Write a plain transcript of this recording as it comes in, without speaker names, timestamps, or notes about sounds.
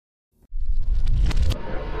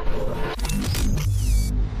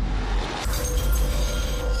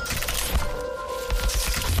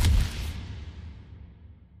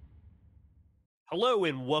Hello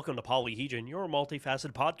and welcome to Polyhedron, your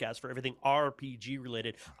multifaceted podcast for everything RPG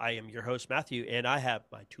related. I am your host, Matthew, and I have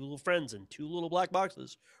my two little friends in two little black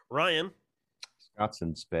boxes, Ryan. Scott's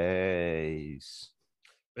in space.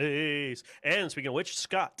 And speaking of which,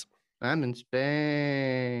 Scott. I'm in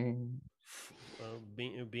Spain.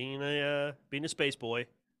 Being a space boy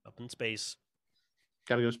up in space.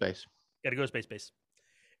 Gotta go to space. Gotta go space.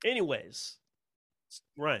 Anyways,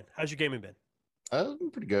 Ryan, how's your gaming been?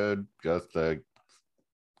 Pretty good. Just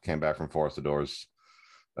came back from Forest of Doors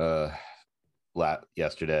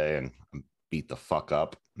yesterday and beat the fuck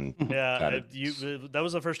up. Yeah, that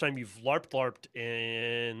was the first time you've LARPed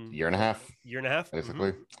in year and a half. Mm-hmm.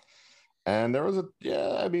 Basically. And there was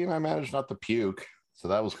I managed not to puke, so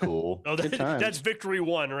that was cool. Oh, that's victory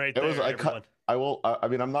one right there.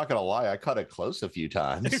 I'm not gonna lie, I cut it close a few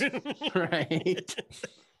times. Right.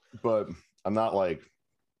 But I'm not like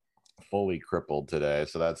fully crippled today,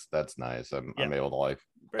 so that's nice. I'm able to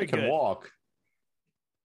I can walk.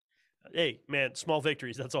 Hey man, small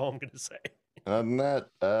victories, that's all I'm gonna say. Other than that,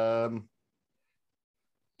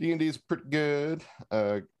 D&D's pretty good.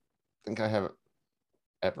 I think I have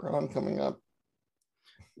Eberron coming up.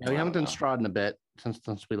 Yeah, we haven't done Strahd in a bit since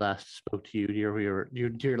we last spoke to you,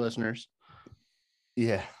 dear listeners.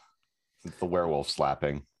 Yeah, it's the werewolf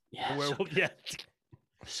slapping. Yeah,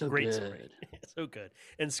 so great good. story. So good.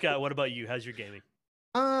 And Scott, what about you? How's your gaming?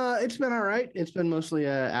 It's been all right. It's been mostly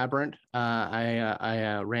aberrant.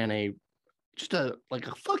 I ran a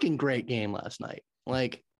fucking great game last night.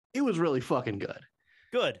 Like, it was really fucking good.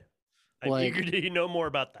 Good. I'm eager to know more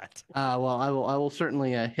about that. Well, I will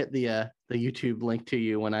certainly hit the YouTube link to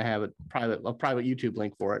you when I have a private YouTube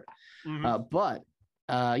link for it.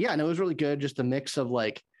 Mm-hmm. It was really good. Just a mix of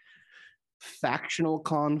like factional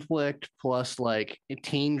conflict plus like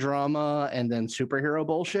teen drama and then superhero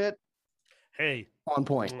bullshit. Hey, on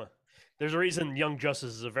point. There's a reason Young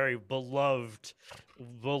Justice is a very beloved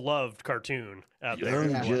cartoon out there.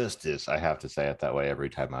 Young Justice, I have to say it that way every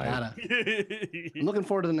time I'm looking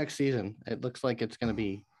forward to the next season. It looks like it's going to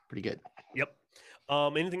be pretty good. Yep.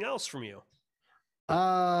 Anything else from you?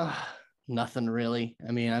 Nothing really.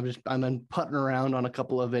 I mean, I'm been putting around on a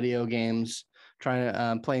couple of video games, trying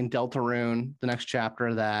to playing Deltarune, the next chapter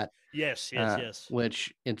of that. Yes.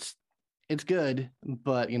 Which it's good,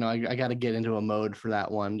 but I got to get into a mode for that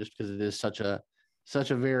one just because it is such a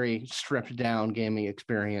very stripped down gaming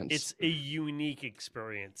experience. It's a unique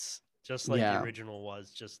experience, just like the original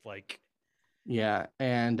was. Just like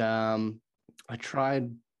and I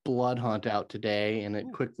tried Blood Hunt out today, and it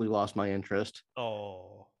quickly lost my interest.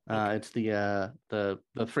 Oh, okay. It's the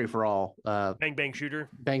free for all bang shooter.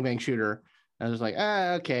 I was like,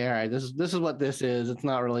 okay, all right. This is what this is. It's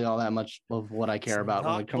not really all that much of what I care about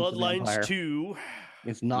when it comes to Bloodlines 2.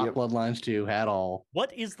 It's not Bloodlines 2 at all.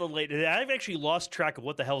 What is the latest? I've actually lost track of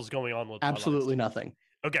what the hell is going on with absolutely nothing.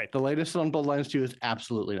 Okay. The latest on Bloodlines 2 is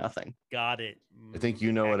absolutely nothing. Got it. I think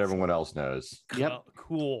you know what everyone else knows. Yep.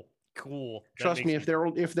 Cool. Trust me, if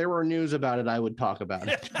there were news about it, I would talk about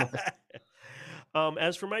it.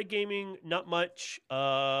 As for my gaming, not much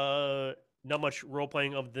role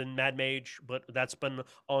playing of the Mad Mage, but that's been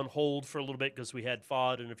on hold for a little bit because we had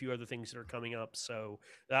FOD and a few other things that are coming up, so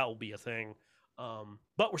that will be a thing.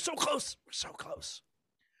 But we're so close.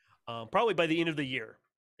 Probably by the end of the year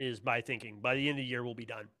is my thinking. By the end of the year, we'll be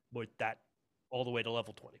done with that all the way to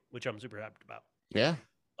level 20, which I'm super happy about. Yeah.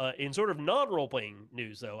 In sort of non-role playing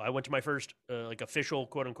news, though, I went to my first official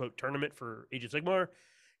quote unquote tournament for Age of Sigmar.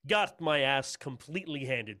 Got my ass completely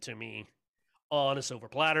handed to me on a silver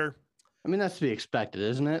platter. I mean, that's to be expected,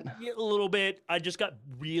 isn't it? Yeah, a little bit. I just got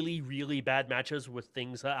really, really bad matches with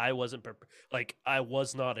things that I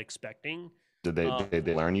was not expecting. Did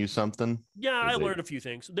they learn you something? Yeah, I learned a few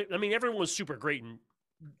things. I mean, everyone was super great and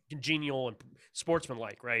congenial and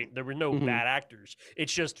sportsmanlike, right? There were no bad actors.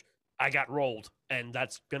 It's just I got rolled, and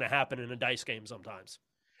that's going to happen in a dice game sometimes.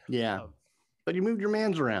 Yeah. But you moved your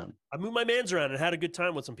mans around. I moved my mans around and had a good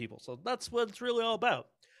time with some people. So that's what it's really all about.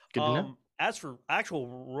 Good to know. As for actual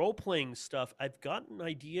role-playing stuff, I've got an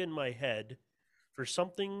idea in my head for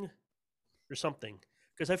something.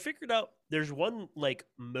 Because I figured out there's one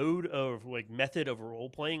method of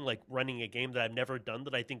role-playing, like running a game that I've never done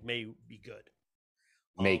that I think may be good.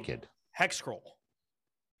 Naked. Hexcrawl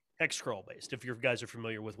based, if you guys are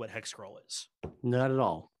familiar with what Hexcrawl is. Not at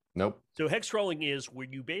all. Nope. So Hexcrawling is where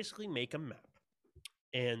you basically make a map,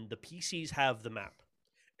 and the PCs have the map.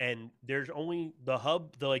 And there's only the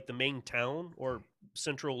hub, the main town or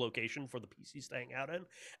central location for the PCs to hang out in.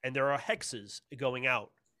 And there are hexes going out.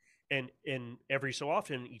 And every so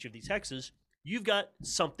often, each of these hexes, you've got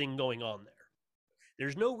something going on there.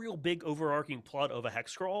 there's no real big overarching plot of a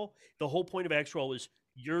hex crawl. The whole point of a hex crawl is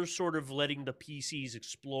you're sort of letting the PCs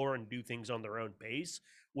explore and do things on their own pace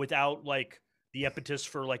without like the impetus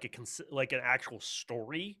for like like an actual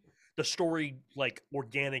story. The story like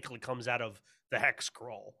organically comes out of the hex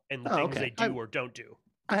crawl and the things they do or don't do.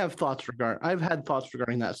 I've had thoughts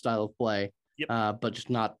regarding that style of play, but just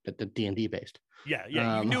not at the D&D based. Yeah, you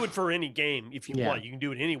can do it for any game if you want. You can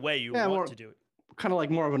do it any way you want to do it. Kind of like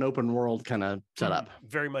more of an open world kind of setup.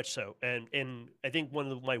 Very much so. And I think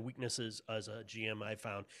one of my weaknesses as a GM I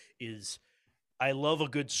found is I love a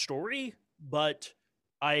good story, but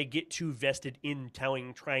I get too vested in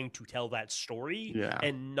trying to tell that story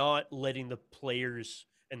and not letting the players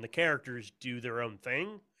and the characters do their own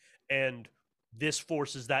thing. And this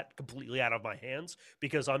forces that completely out of my hands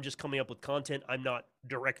because I'm just coming up with content. I'm not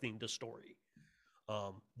directing the story.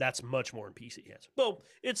 That's much more in PC hands. Well,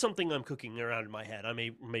 it's something I'm cooking around in my head. I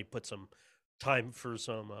may put some time for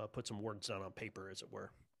put some words down on paper, as it were.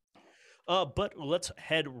 But let's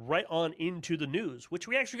head right on into the news, which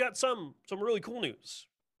we actually got some really cool news.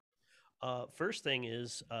 First thing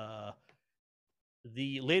is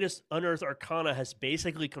the latest Unearthed Arcana has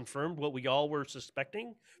basically confirmed what we all were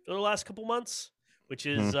suspecting for the last couple months, which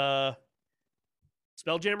is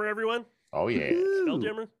Spelljammer, everyone. Oh, yeah.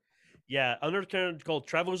 Spelljammer. Yeah, Unearthed Arcana called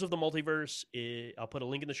Travelers of the Multiverse. I'll put a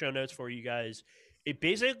link in the show notes for you guys. It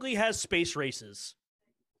basically has space races.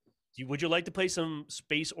 Would you like to play some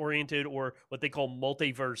space-oriented or what they call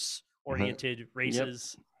multiverse-oriented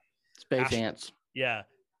races? Yep. Space ants. Yeah.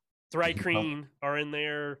 Thri-kreen are in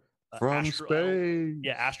there. From space.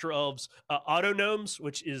 Astro Elves. Autognomes,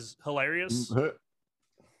 which is hilarious.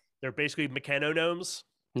 They're basically mechano-gnomes.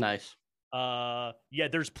 Nice.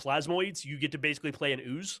 There's plasmoids. You get to basically play an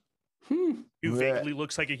ooze who vaguely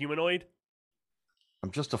looks like a humanoid. I'm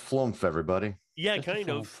just a flump, everybody. Yeah, kind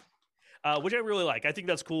of. Which I really like. I think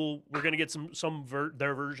that's cool. We're going to get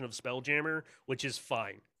their version of Spelljammer, which is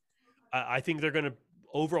fine. I think they're going to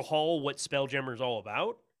overhaul what Spelljammer is all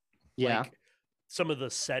about. Yeah. Like some of the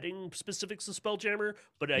setting specifics of Spelljammer,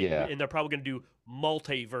 and they're probably going to do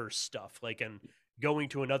multiverse stuff, like and going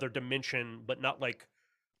to another dimension, but not like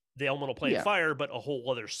the elemental plane fire, but a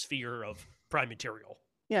whole other sphere of prime material.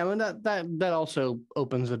 Yeah, I mean that also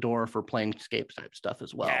opens the door for Planescape type stuff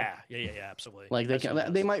as well. Yeah, absolutely. Like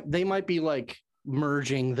they might be like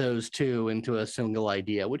merging those two into a single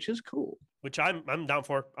idea, which is cool. Which I'm down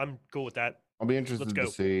for. I'm cool with that. I'll be interested to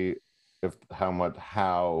see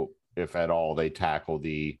how if at all they tackle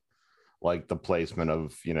the placement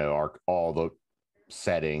of all the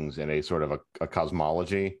settings in a sort of a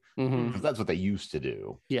cosmology. Mm-hmm. That's what they used to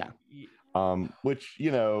do. Yeah. Which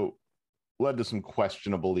led to some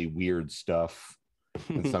questionably weird stuff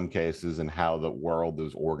in some cases, and how the world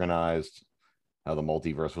was organized, how the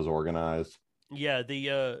multiverse was organized. Yeah,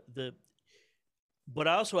 but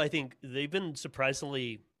also I think they've been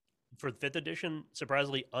surprisingly, for the 5th edition,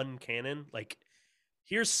 surprisingly uncanon. Like,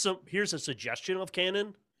 here's a suggestion of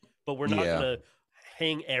canon, but we're not gonna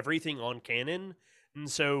hang everything on canon. And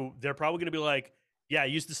so they're probably gonna be like, yeah,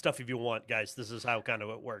 use the stuff if you want, guys. This is how kind of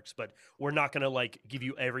it works, but we're not going to give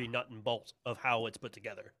you every nut and bolt of how it's put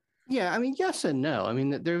together. Yeah, I mean, yes and no. I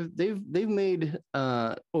mean, they've made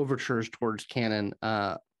overtures towards canon,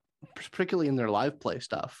 particularly in their live play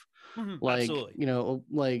stuff. Mm-hmm, absolutely.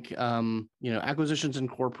 Acquisitions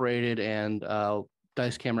Incorporated and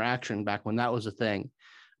Dice Camera Action, back when that was a thing,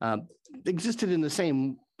 existed in the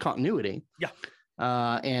same continuity. Yeah.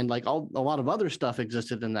 And a lot of other stuff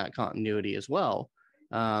existed in that continuity as well.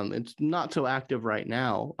 It's not so active right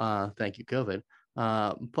now. Thank you, COVID.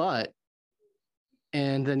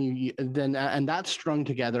 And that's strung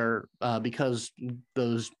together because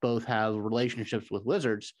those both have relationships with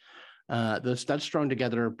Wizards. That's strung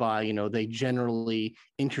together by, they generally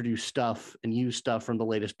introduce stuff and use stuff from the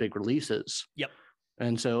latest big releases. Yep.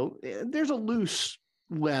 And so there's a loose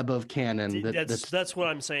web of canon. That's what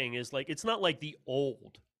I'm saying is it's not like the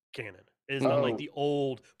old canon. It's not like the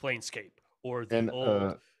old Planescape or the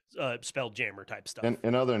old Spelljammer type stuff. And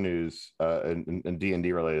in other news, and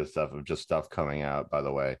D&D related stuff of just stuff coming out, by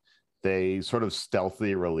the way, they sort of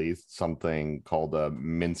stealthily released something called a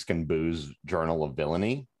Minsk and Booze Journal of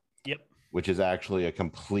Villainy. Yep. Which is actually a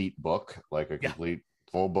complete book, complete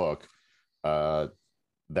full book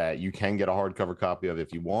that you can get a hardcover copy of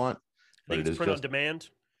if you want. I think it's print on demand.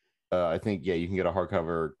 I think, you can get a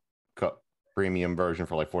hardcover premium version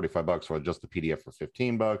for $45 or just the PDF for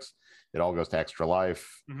 $15. It all goes to Extra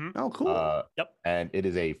Life. Mm-hmm. Oh, cool. Yep. And it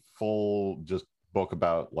is a full just book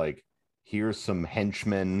about here's some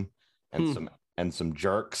henchmen and some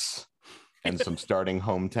jerks and some starting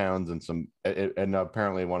hometowns and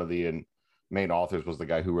apparently one of the main authors was the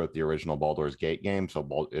guy who wrote the original Baldur's Gate game.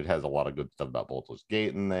 So it has a lot of good stuff about Baldur's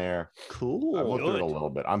Gate in there. Cool. I've looked at it a Good. little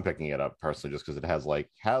bit. I'm picking it up personally just because it has like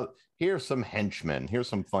here's some henchmen, here's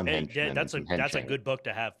some fun Hey, henchmen. yeah, that's a and some that's a henching. good book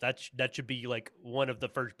to have. That should be like one of the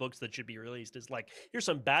first books that should be released. Is like, here's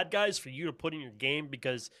some bad guys for you to put in your game,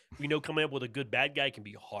 because we know coming up with a good bad guy can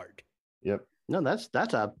be hard. Yep. No, that's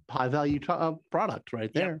a high value product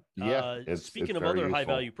right there. Yeah. Speaking it's of very other useful. high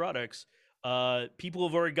value products, people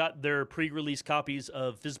have already got their pre-release copies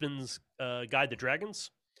of Fizban's Guide to Dragons,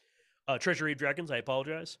 Treasury of Dragons. I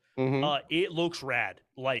apologize. Mhm. It looks rad,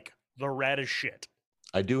 like the raddest shit.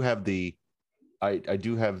 I do have the I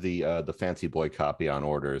do have the Fancy Boy copy on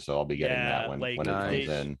order, so I'll be getting Yeah, that when like, it comes Nice.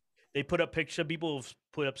 in. They put up pictures. People have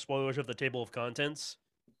put up spoilers of the table of contents.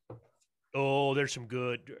 Oh, there's some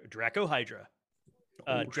good Draco Hydra,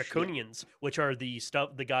 Oh, shit. Draconians, which are the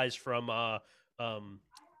guys from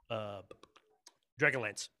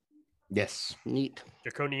Dragonlance. Yes. Neat.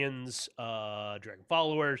 Draconians, Dragon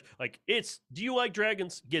Followers. Like, do you like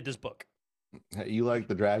dragons? Get this book. You like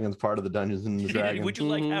the dragons part of the Dungeons and the Dragons? Would you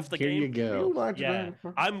like half the Here game? you go. You like the Yeah, dragons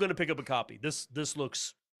part? I'm gonna pick up a copy. This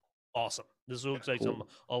looks awesome. This looks like Cool.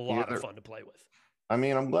 a lot Yeah, of fun to play with. I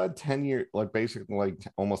mean, I'm glad 10 years, like basically like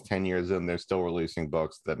almost 10 years in, they're still releasing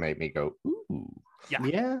books that make me go, ooh.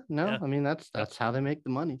 Yeah. No, Yeah. I mean that's how they make the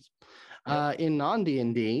monies. Yep. In non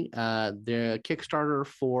D&D, the Kickstarter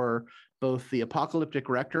for both the Apocalyptic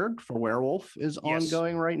Record for Werewolf is Yes.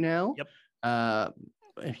 ongoing right now. Yep.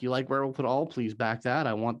 If you like Werewolf at all, please back that.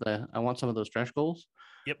 I want some of those stretch goals.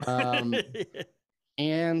 Yep.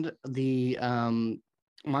 And the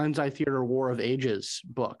Mind's Eye Theater War of Ages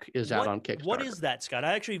book is out on Kickstarter. What is that, Scott?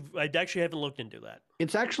 I actually haven't looked into that.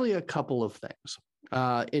 It's actually a couple of things.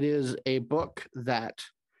 It is a book that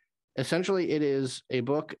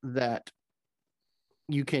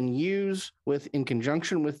you can use in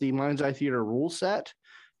conjunction with the Mind's Eye Theater rule set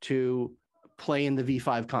to play in the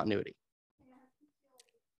V5 continuity.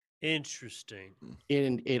 Interesting.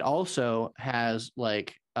 And it also has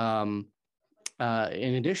in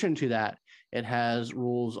addition to that, it has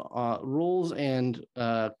rules and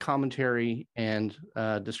commentary and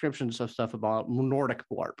descriptions of stuff about Nordic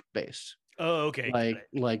LARP base. Oh, okay. got it.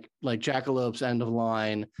 like Jackalope's End of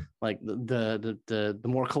Line, like the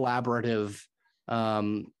more collaborative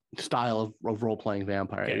style of role playing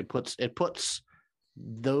vampire. Okay. It puts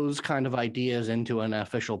those kind of ideas into an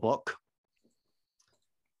official book.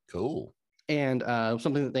 Cool. And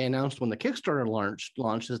something that they announced when the Kickstarter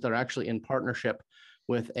launched is they're actually in partnership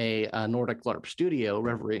with a Nordic LARP studio,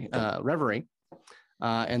 Reverie,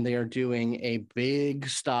 and they are doing a big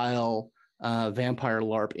style vampire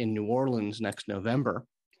LARP in New Orleans next November.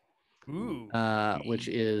 Ooh. Which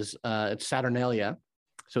is it's Saturnalia.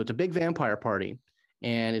 So it's a big vampire party,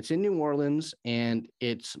 and it's in New Orleans, and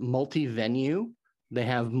it's multi-venue. They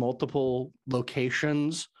have multiple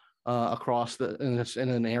locations across in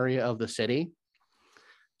an area of the city.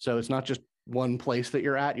 So it's not just one place that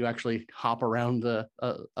you're at. You actually hop around the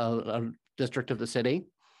district of the city.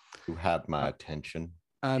 You have my attention.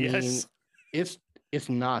 I mean, Yes. it's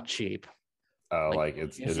not cheap. Oh, Like,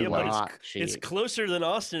 it's it's is Yeah, it but like not cheap. It's closer than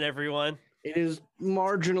Austin, everyone. It is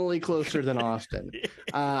marginally closer than Austin.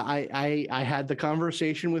 I had the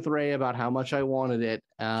conversation with Ray about how much I wanted it,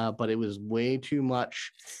 but it was way too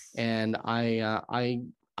much, and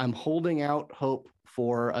I'm holding out hope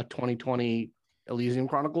for a 2020 Elysium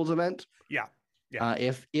Chronicles event. Yeah.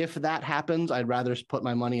 If that happens, I'd rather put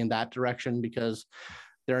my money in that direction because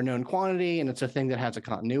they're a known quantity and it's a thing that has a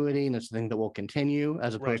continuity and it's a thing that will continue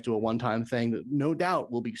as opposed Right. to a one-time thing that no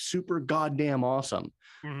doubt will be super goddamn awesome.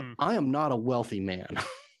 Mhm. I am not a wealthy man.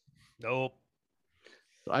 Nope.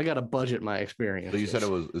 So I got to budget my experience. so you said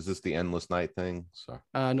is this the Endless Night thing? So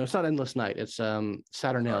no, it's not Endless Night. It's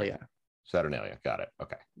Saturnalia. Saturnalia, got it.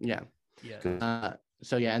 Okay. Yeah. Yeah.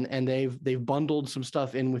 So yeah, and they've bundled some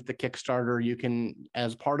stuff in with the Kickstarter. You can,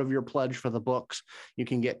 as part of your pledge for the books, you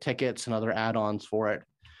can get tickets and other add-ons for it.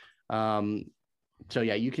 So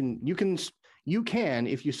yeah, you can,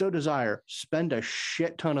 if you so desire, spend a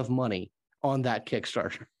shit ton of money on that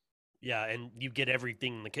Kickstarter. Yeah, and you get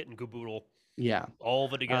everything in the kit and caboodle, Yeah. all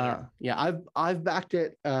of it together. Yeah, I've backed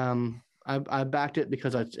it. I backed it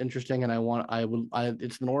because it's interesting, and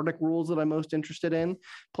it's the Nordic rules that I'm most interested in.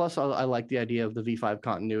 Plus, I like the idea of the V5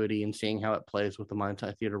 continuity and seeing how it plays with the Mind's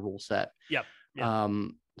Eye Theater rule set. Yep.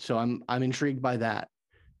 So I'm intrigued by that.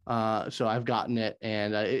 So I've gotten it,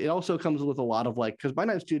 and it also comes with a lot of because By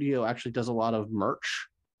Night Studio actually does a lot of merch.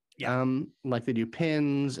 Yeah. Like they do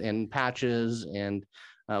pins and patches and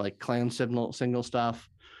like clan single stuff.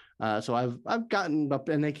 So I've gotten up,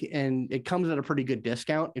 and and it comes at a pretty good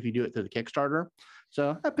discount if you do it through the Kickstarter.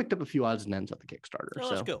 So I picked up a few odds and ends at the Kickstarter. Oh, so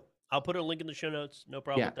that's cool. I'll put a link in the show notes. No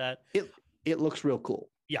problem Yeah. with that. it looks real cool.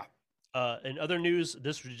 Yeah. And other news,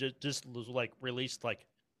 this was like released like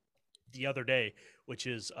the other day, which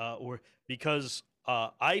is because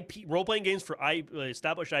IP role playing games for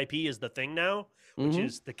established IP is the thing now, which Mhm.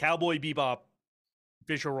 is the Cowboy Bebop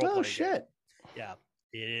visual role playing. Oh shit! Yeah,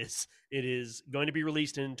 it is. It is going to be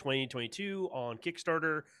released in 2022 on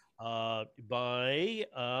Kickstarter. By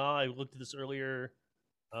I looked at this earlier.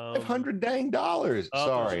 $500 dang dollars.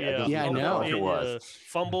 Sorry, Yeah, I know. It was.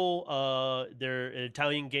 Fumble, they're an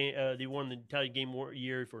Italian game. They won the Italian Game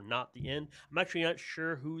Year for Not the End. I'm actually not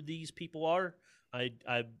sure who these people are.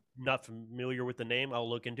 I'm not familiar with the name. I'll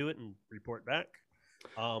look into it and report back.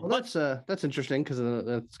 Well, that's interesting because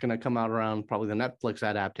that's going to come out around probably the Netflix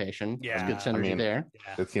adaptation. Yeah. There's good synergy there.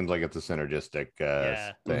 Yeah. It seems like it's a synergistic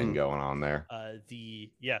Yeah. thing Mhm. going on there.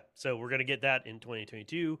 So we're gonna get that in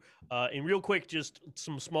 2022. And real quick, just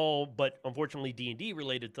some small but unfortunately D&D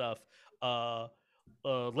related stuff.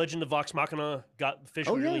 Legend of Vox Machina got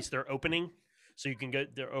officially yeah. released their opening, so you can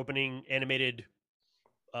get their opening animated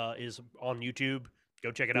is on YouTube.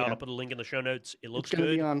 Go check it out. Yeah. I'll put a link in the show notes. It looks It's going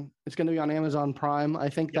to good. be on. It's going to be on Amazon Prime. I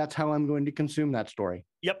think that's how I'm going to consume that story.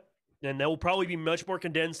 Yep. And that will probably be much more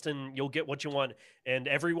condensed and you'll get what you want. And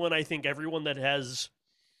everyone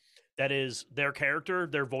that is their character,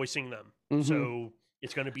 they're voicing them. Mhm. So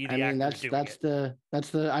it's going to be the I mean, actors doing that's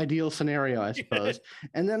the ideal scenario, I suppose.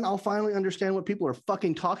 And then I'll finally understand what people are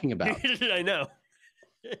fucking talking about. it. I know.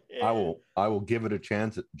 I will give it a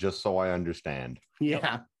chance just so I understand.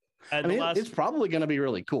 Yeah. And I mean, the last, it's probably going to be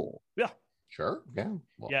really cool. Sure. Yeah.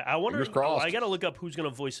 Well, yeah, I wonder. fingers crossed. I got to look up who's going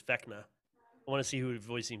to voice Vecna. I want to see who's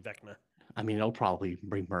voicing Vecna. I mean, it'll probably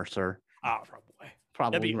bring Mercer. Probably.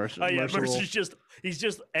 Probably Mercer. Oh yeah, Mercer will- Mercer's he's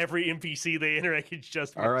just every NPC they interact. It's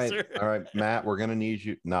just all right. Mercer. All right, Matt, we're gonna need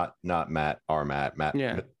you. Not Matt. Our Matt.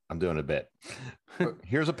 Yeah. I'm doing a bit.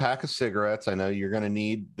 Here's a pack of cigarettes. I know you're gonna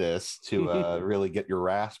need this to really get your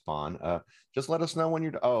rasp on. Just let us know when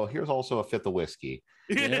you're. Oh, here's also a fifth of whiskey.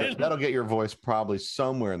 That'll get your voice probably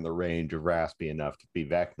somewhere in the range of raspy enough to be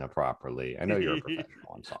Vecna properly. I know you're a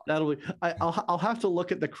professional. I'm sorry. That'll be. I'll have to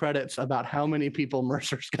look at the credits about how many people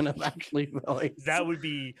Mercer's going to actually voice. That would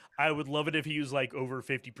be. I would love it if he was like over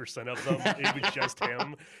 50% of them. It was just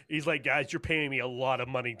him. He's like, guys, you're paying me a lot of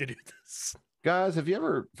money to do this. Guys, have you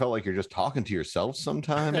ever felt like you're just talking to yourself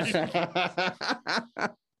sometimes?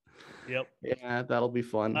 Yep. Yeah, that'll be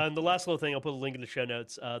fun. And the last little thing, I'll put a link in the show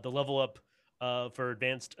notes. The level up for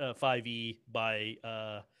advanced 5e by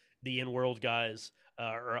the In-World guys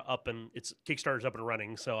are up, and it's Kickstarter's up and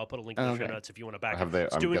running. So I'll put a link in the show Okay. notes if you want to back Have it. they?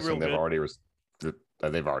 It's I'm doing guessing real good.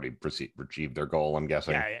 they've already achieved their goal. I'm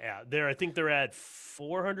guessing. Yeah. I think they're at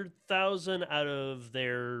 400,000 out of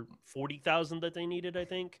their 40,000 that they needed. I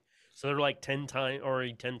think so. They're like 10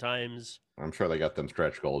 times. I'm sure they got them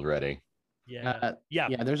stretch goals ready. Yeah.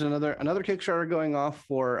 Yeah, there's another Kickstarter going off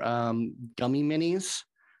for gummy minis,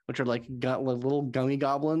 which are like little gummy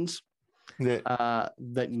goblins.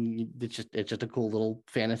 It's just a cool little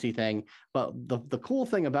fantasy thing. But the cool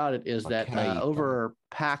thing about it is that over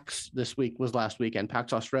PAX last weekend,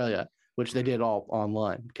 PAX Australia, which they did all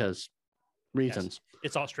online because reasons. Yes.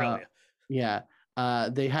 It's Australia.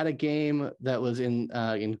 They had a game that was in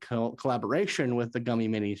collaboration with the Gummy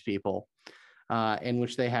Minis people, in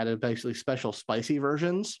which they had basically special spicy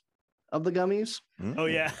versions of the gummies. Oh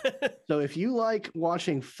yeah. So if you like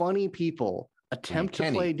watching funny people attempt to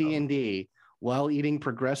play D&D while eating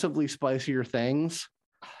progressively spicier things,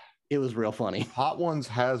 it was real funny. Hot Ones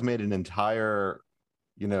has made an entire,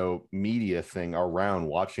 media thing around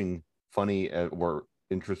watching funny or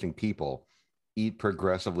interesting people eat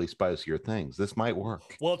progressively spicier things. This might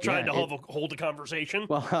work. Well, trying to hold a conversation.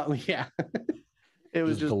 Well, yeah. It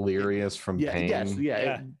was just delirious from pain.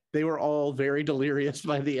 Yes, they were all very delirious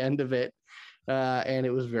by the end of it. And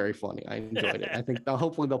it was very funny. I enjoyed it. I think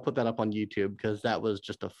hopefully they'll put that up on YouTube because that was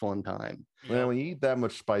just a fun time. Well, when you eat that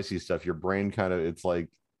much spicy stuff, your brain it's like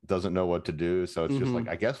doesn't know what to do. So it's just like,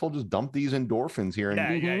 I guess we'll just dump these endorphins here.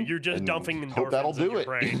 You're just dumping endorphins hope that'll in do your it.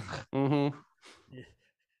 brain.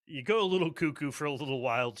 You go a little cuckoo for a little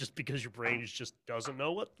while just because your brain just doesn't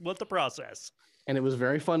know what to process. And it was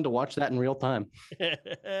very fun to watch that in real time.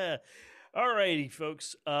 All righty,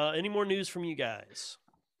 folks. Any more news from you guys?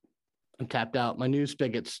 I'm tapped out. My news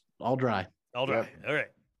spigot's all dry. All right. Yep. All right.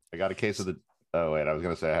 I got a case of the. Oh wait, I was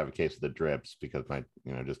gonna say I have a case of the drips because my,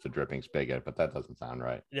 just a dripping spigot, but that doesn't sound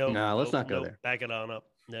right. No, let's not go there. Back it on up.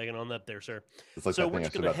 Back it on up there, sir. It's like So that we're thing I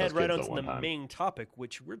just said going to about head those right kids on to that the one time. main topic,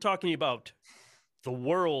 which we're talking about the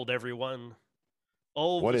world, everyone.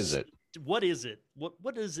 Oh, What is it? What is it?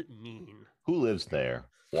 What does it mean? Who lives there?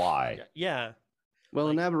 Why? Yeah. Well,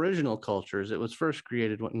 in Like- Aboriginal cultures, it was first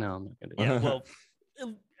created. What? No, I'm not gonna do Yeah. Well,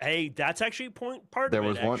 hey, that's actually part There of it.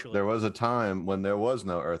 was one. Actually, There was a time when there was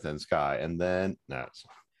no earth and sky, and then no.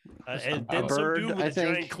 and a then some bird, dude with I a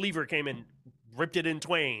giant think. cleaver came and ripped it in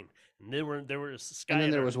twain. And there was sky. And then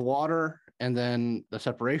and there earth. was water, and then the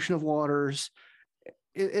separation of waters.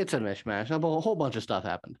 It's a mishmash. A whole bunch of stuff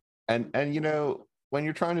happened. And you know, when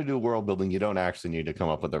you're trying to do world building, you don't actually need to come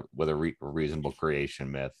up with a reasonable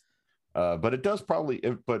creation myth. But it does probably.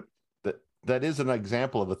 But that is an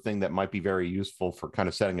example of a thing that might be very useful for kind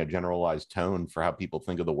of setting a generalized tone for how people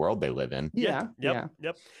think of the world they live in. Yeah.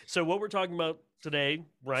 Yep. So what we're talking about today,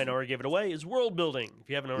 Ryan already gave it away, is world building. If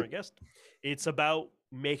you haven't already guessed, it's about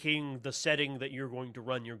making the setting that you're going to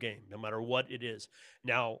run your game, no matter what it is.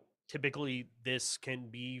 Now, typically, this can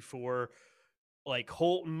be for like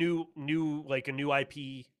whole new like a new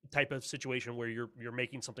IP type of situation where you're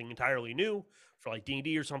making something entirely new for like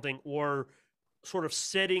D&D or something, or sort of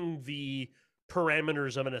setting the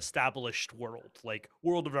parameters of an established world, like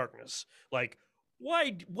World of Darkness. Like,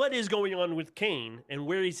 what is going on with Kane, and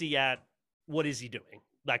where is he at? What is he doing?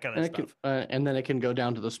 That kind of And, stuff. and then it can go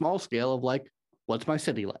down to the small scale of like, what's my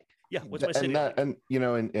city like? Yeah, what's my city like? And you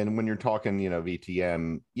know, and when you're talking, you know,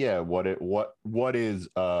 VTM, yeah, what is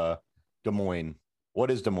Des Moines? What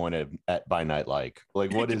is Des Moines by night like?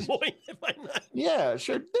 Like, what is? Des Moines by night. Yeah,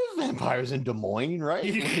 sure. There's vampires in Des Moines,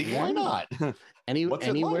 right? Like, why not? What's it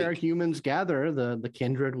Anywhere like? humans gather, the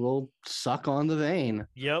kindred will suck on the vein.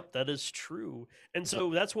 Yep, that is true. And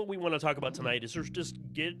so that's what we want to talk about tonight is just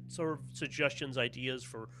get sort of suggestions, ideas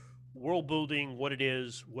for world building, what it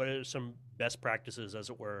is, what are some best practices, as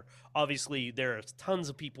it were. Obviously, there are tons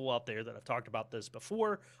of people out there that have talked about this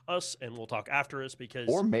before us and will talk after us because...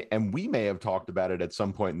 And we may have talked about it at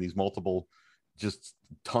some point in these multiple, just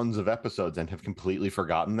tons of episodes and have completely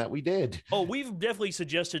forgotten that we did. Oh, we've definitely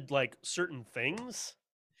suggested like certain things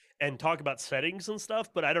and talk about settings and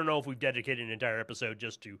stuff, but I don't know if we've dedicated an entire episode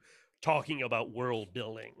just to talking about world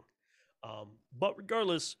building. But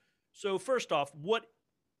regardless, so first off, what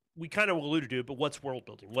we kind of alluded to, but what's world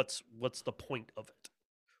building? What's the point of it?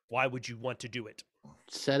 Why would you want to do it?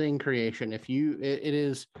 Setting creation. If you, it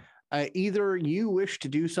is either you wish to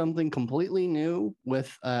do something completely new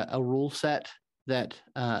with a rule set that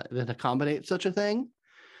accommodates such a thing,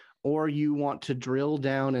 or you want to drill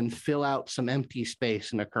down and fill out some empty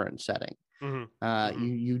space in a current setting.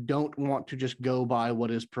 You don't want to just go by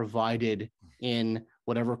what is provided in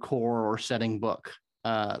whatever core or setting book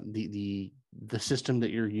the system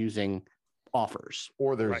that you're using offers.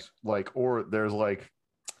 Or there's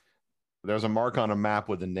there's a mark on a map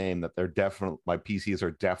with a name that my PCs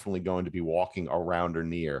are definitely going to be walking around or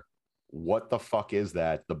near. What the fuck is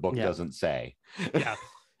that? The book doesn't say. Yeah,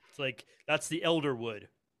 it's like that's the Elderwood.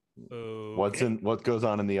 Okay. What goes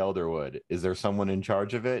on in the Elderwood? Is there someone in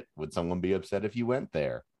charge of it? Would someone be upset if you went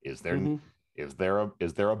there? Is there a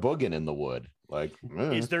boogin in the wood? Like,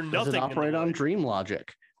 is there nothing? Does it operate on dream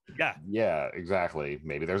logic? Yeah, exactly.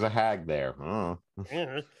 Maybe there's a hag there.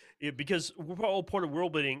 Yeah, because we're all part of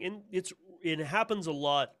world building, and it happens a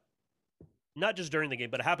lot, not just during the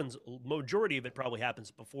game, but it happens. Majority of it probably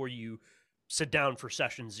happens before you sit down for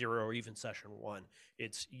session 0 or even session 1.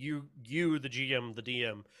 It's you, the GM, the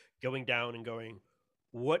DM, going down and going,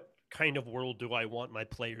 what kind of world do I want my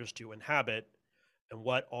players to inhabit, and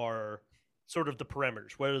what are sort of the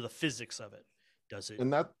parameters? What are the physics of it? Does it?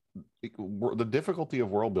 And the difficulty of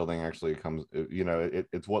world building actually comes,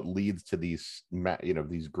 it's what leads to these,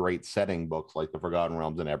 these great setting books like the Forgotten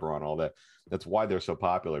Realms and Eberron, all that. That's why they're so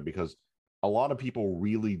popular, because a lot of people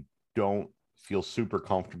really don't feel super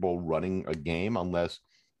comfortable running a game unless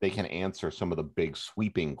they can answer some of the big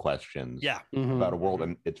sweeping questions about a world.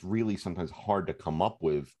 And it's really sometimes hard to come up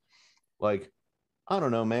with, like, I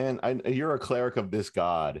don't know, man, you're a cleric of this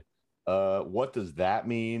god. What does that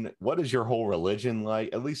mean? What is your whole religion like?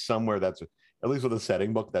 At least somewhere that's, at least with a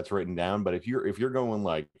setting book that's written down. But if you're going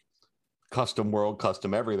like custom world,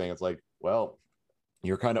 custom everything, it's like, well,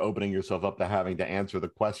 you're kind of opening yourself up to having to answer the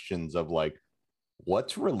questions of like,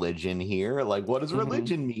 what's religion here? Like, what does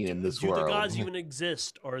religion mean in this world? Do the gods even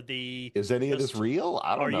exist? Is any of this real?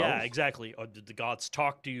 I don't know. Yeah, exactly. Or did the gods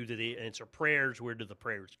talk to you? Do they answer prayers? Where do the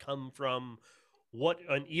prayers come from?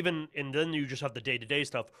 And then you just have the day-to-day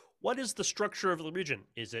stuff. What is the structure of the religion?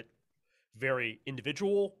 Is it very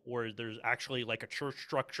individual, or there's actually like a church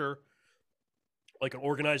structure? like an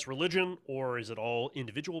organized religion, or is it all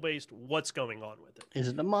individual based? What's going on with it? Is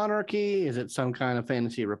it a monarchy? Is it some kind of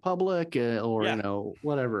fantasy republic, or Yeah.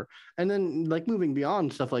 whatever? And then like moving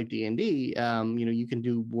beyond stuff like D&D, you can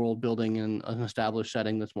do world building in an established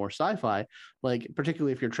setting that's more sci-fi. Like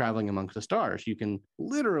particularly if you're traveling amongst the stars, you can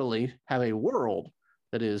literally have a world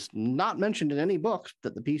that is not mentioned in any books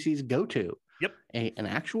that the PCs go to. Yep. An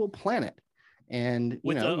actual planet. And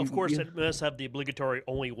With of course, it must have the obligatory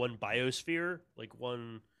only one biosphere, like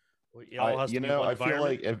one. It all has to be one I feel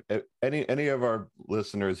like if any of our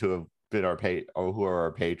listeners who have been or who are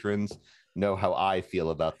our patrons know how I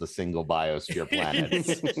feel about the single biosphere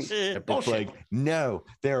planets. It's like, no,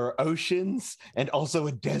 there are oceans and also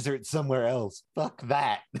a desert somewhere else. Fuck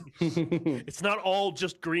that. It's not all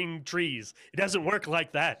just green trees. It doesn't work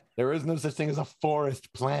like that. There is no such thing as a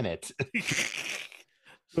forest planet.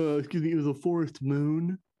 Excuse me, it was a forest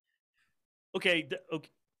moon. Okay,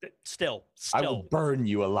 still. I will burn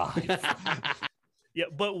you alive. Yeah,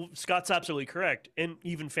 but Scott's absolutely correct. And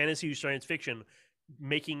even fantasy science fiction,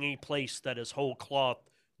 making a place that is whole cloth,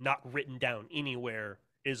 not written down anywhere,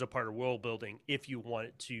 is a part of world building if you want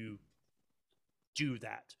it to do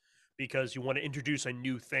that. Because you want to introduce a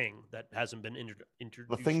new thing that hasn't been introduced.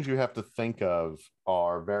 The things you have to think of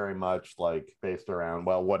are very much like based around,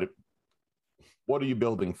 well, what are you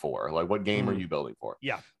building for? Like, what game are you building for?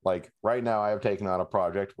 Yeah. Like right now, I have taken on a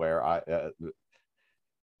project where I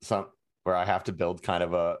have to build kind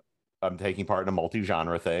of I'm taking part in a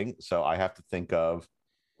multi-genre thing, so I have to think of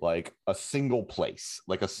like a single place,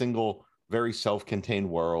 like a single very self-contained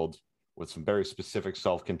world with some very specific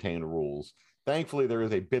self-contained rules. Thankfully, there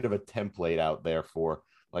is a bit of a template out there for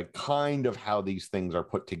like kind of how these things are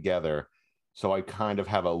put together, so I kind of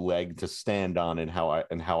have a leg to stand on in how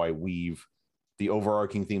I weave the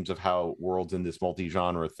overarching themes of how worlds in this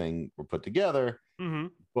multi-genre thing were put together. Mm-hmm.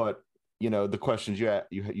 But the questions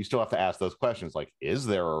you still have to ask those questions, like, is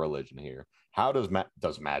there a religion here? How does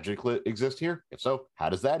magic exist here? If so, how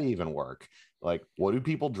does that even work? Like, what do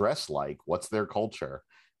people dress like? What's their culture?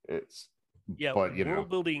 But world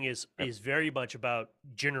building is very much about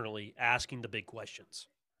generally asking the big questions.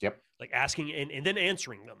 Yep. Like asking and then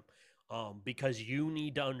answering them, because you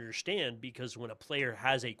need to understand. Because when a player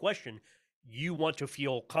has a question, you want to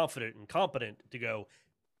feel confident and competent to go,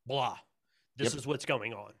 blah. This is what's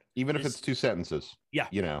going on. Even if it's 2 sentences.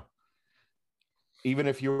 Yeah. Even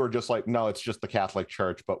if you were just like, no, it's just the Catholic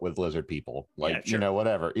Church, but with lizard people. Like, sure.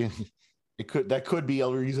 Whatever. That could be a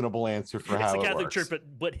reasonable answer for how it works. It's the Catholic Church,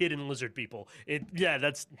 but hidden lizard people.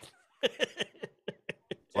 That's...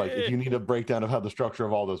 Like, if you need a breakdown of how the structure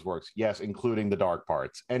of all this works, yes, including the dark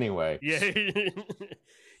parts. Anyway. Yeah.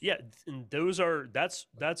 Yeah, and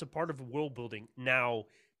that's a part of world building. Now,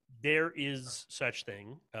 there is such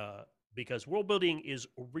thing, because world building is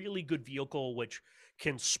a really good vehicle which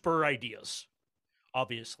can spur ideas.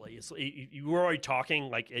 Obviously, you were already talking,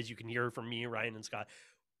 like, as you can hear from me, Ryan, and Scott.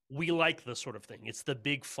 We like this sort of thing. It's the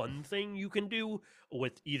big fun thing you can do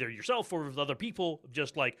with either yourself or with other people,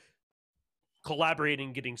 just like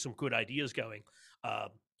collaborating, getting some good ideas going.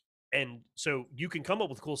 And so you can come up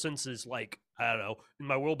with cool sentences like, I don't know, in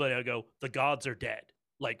my world building, I go, the gods are dead.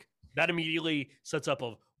 Like, that immediately sets up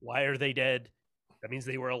of, why are they dead? That means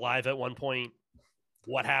they were alive at one point.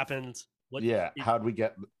 What happened? How'd we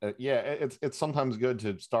get? It's sometimes good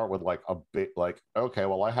to start with like a bit like, okay,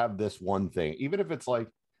 well, I have this one thing, even if it's like,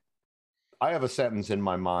 I have a sentence in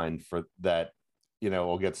my mind for that,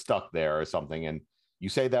 will get stuck there or something, and you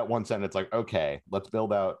say that one sentence, like, okay, let's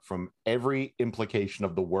build out from every implication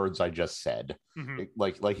of the words I just said. Mm-hmm.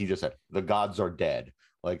 Like he just said, the gods are dead.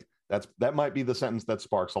 Like that might be the sentence that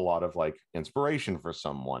sparks a lot of like inspiration for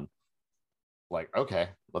someone. Like, okay,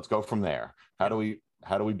 let's go from there. How do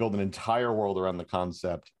we build an entire world around the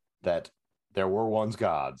concept that there were once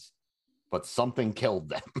gods, but something killed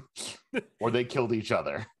them, or they killed each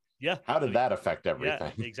other? Yeah. How did that affect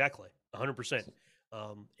everything? Yeah, exactly. 100%.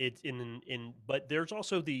 It's but there's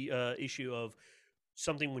also the issue of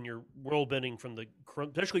something when you're world building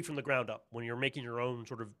especially from the ground up, when you're making your own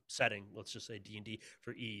sort of setting, let's just say D&D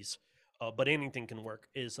for ease, but anything can work,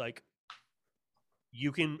 is like,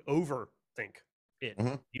 you can overthink it.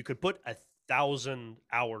 Mm-hmm. You could put 1,000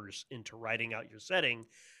 hours into writing out your setting,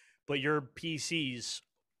 but your PCs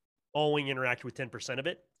only interact with 10% of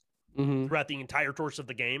it throughout the entire course of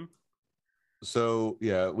the game. So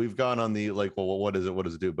yeah, we've gone on the like, well, what does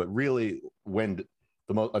it do? But really, when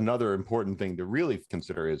another important thing to really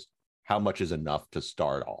consider is how much is enough to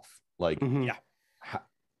start off. Like,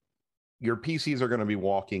 your PCs are going to be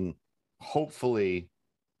walking, hopefully,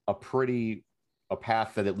 a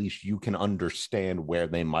path that at least you can understand where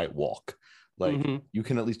they might walk. Like, you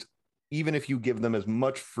can at least even if you give them as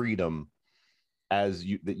much freedom as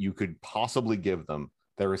you could possibly give them,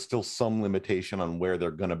 there is still some limitation on where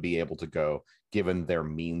they're going to be able to go given their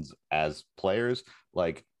means as players.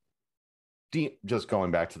 Like just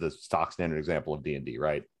going back to the stock standard example of D&D,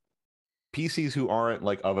 right? PCs who aren't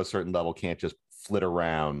like of a certain level can't just flit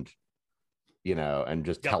around, and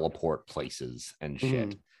just teleport places and shit.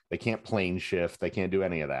 Mhm. They can't plane shift. They can't do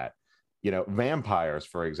any of that. Vampires,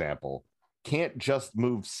 for example, can't just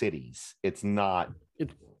move cities. It's not.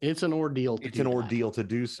 It's an ordeal. It's an ordeal to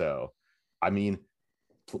do so. I mean,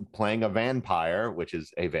 playing a vampire, which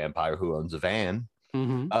is a vampire who owns a van,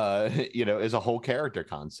 is a whole character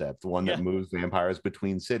concept, one that moves vampires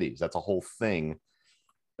between cities. That's a whole thing.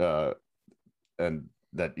 And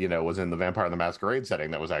that, was in the Vampire the Masquerade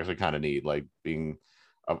setting that was actually kind of neat, like being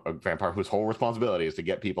a vampire whose whole responsibility is to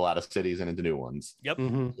get people out of cities and into new ones. Yep.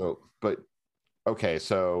 So, but okay,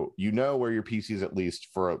 so where your PCs, at least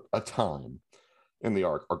for a time in the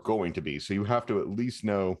arc, are going to be. So you have to at least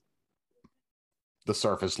know the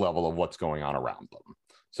surface level of what's going on around them.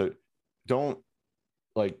 So don't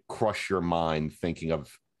like crush your mind thinking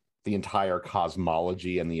of the entire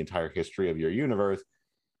cosmology and the entire history of your universe.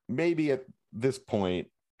 Maybe at this point,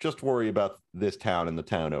 just worry about this town and the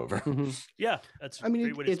town over. Yeah, that's. I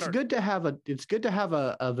mean, it's good to have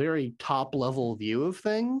a very top level view of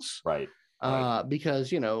things, right? Because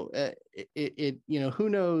who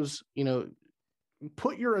knows,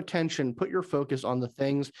 put your focus on the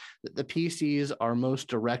things that the PCs are most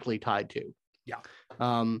directly tied to. Yeah.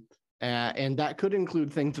 And that could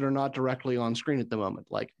include things that are not directly on screen at the moment,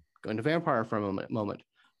 like going to Vampire for a moment.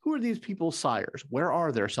 Who are these people's sires? Where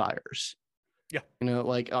are their sires? Yeah.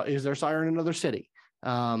 Is their sire in another city?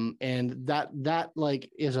 And that like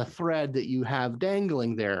is a thread that you have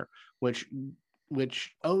dangling there, which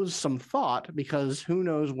owes some thought, because who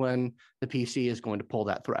knows when the PC is going to pull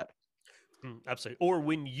that thread. Absolutely. Or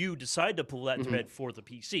when you decide to pull that thread for the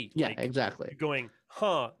PC. Yeah, exactly. You're going,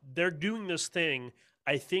 they're doing this thing.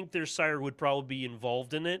 I think their sire would probably be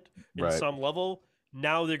involved in it in some level.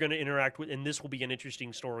 Now they're going to interact with, and this will be an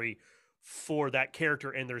interesting story for that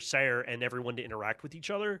character and their sire and everyone to interact with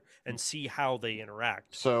each other and see how they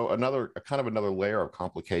interact. So another layer of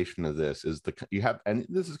complication of this is and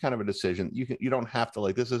this is kind of a decision you don't have to,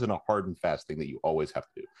 like, this isn't a hard and fast thing that you always have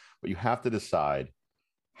to do, but you have to decide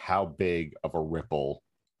how big of a ripple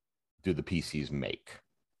do the PCs make,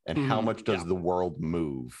 and how much does the world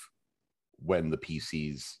move when the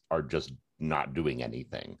PCs are just not doing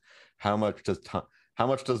anything? How much does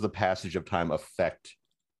the passage of time affect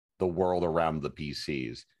the world around the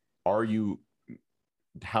PCs?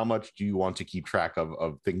 How much do you want to keep track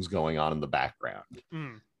of things going on in the background?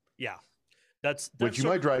 Yeah. That's which you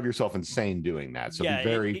might drive yourself insane doing that. So be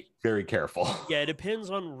very, very careful. Yeah, it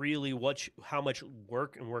depends on really how much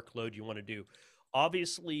work and workload you want to do.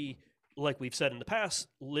 Obviously, like we've said in the past,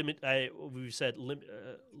 limitations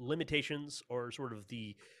or sort of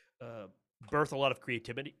the birth a lot of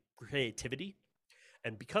creativity,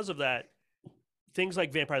 and because of that, things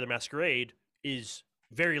like Vampire the Masquerade is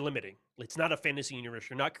very limiting. It's not a fantasy universe.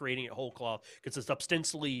 You're not creating it whole cloth, because it's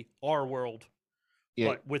ostensibly our world,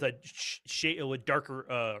 but with a shade with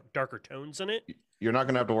darker tones in it. You're not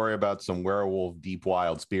going to have to worry about some werewolf, deep,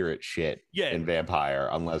 wild spirit shit in Vampire,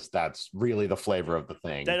 unless that's really the flavor of the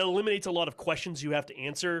thing. That eliminates a lot of questions you have to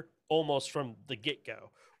answer almost from the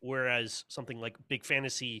get-go. Whereas something like big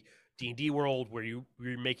fantasy D&D world, where you're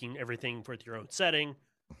making everything with your own setting,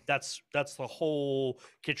 that's the whole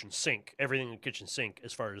kitchen sink. Everything in the kitchen sink,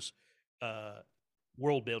 as far as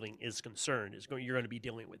world building is concerned, you're going to be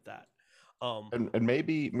dealing with that. And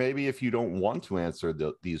maybe if you don't want to answer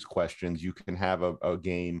these questions, you can have a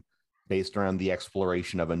game based around the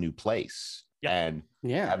exploration of a new place, and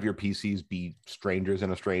have your PCs be strangers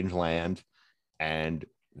in a strange land, and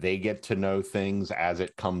they get to know things as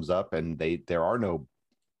it comes up, and there are no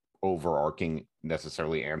overarching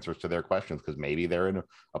necessarily answers to their questions, because maybe they're in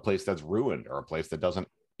a place that's ruined, or a place that doesn't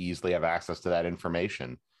easily have access to that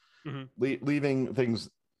information. Leaving things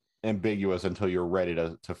ambiguous until you're ready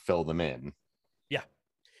to fill them in. Yeah,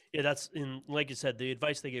 that's like you said, the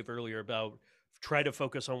advice they gave earlier about try to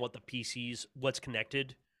focus on what's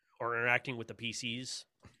connected or interacting with the PCs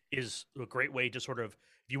is a great way to sort of,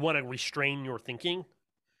 if you want to restrain your thinking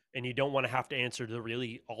and you don't want to have to answer the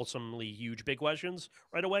really awesomely huge big questions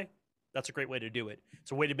right away, that's a great way to do it.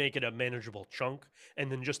 It's a way to make it a manageable chunk,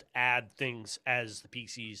 and then just add things as the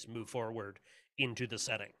PCs move forward into the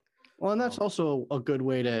setting. Well, and that's also a good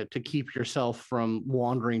way to keep yourself from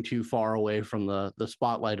wandering too far away from the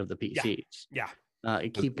spotlight of the PCs. Yeah.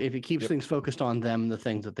 If it keeps things focused on them, the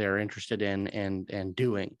things that they're interested in and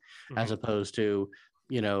doing, as opposed to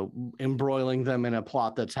embroiling them in a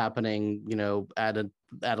plot that's happening, at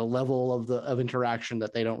a level of interaction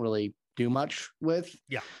that they don't really do much with.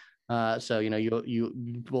 Yeah. So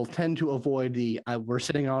you will tend to avoid we're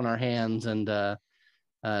sitting on our hands and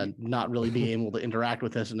not really being able to interact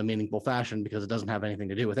with this in a meaningful fashion because it doesn't have anything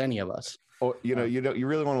to do with any of us. Or you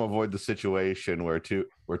really want to avoid the situation where two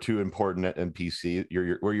important NPCs,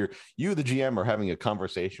 you the GM are having a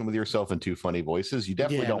conversation with yourself in two funny voices. You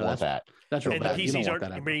definitely don't want that. That's real and bad. the You don't PCs want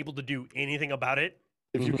aren't that able to do anything about it.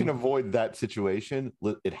 If you can avoid that situation,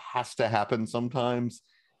 it has to happen sometimes.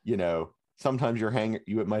 Sometimes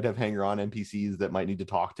you might have hanger on NPCs that might need to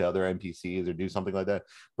talk to other NPCs or do something like that.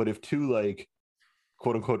 But if two like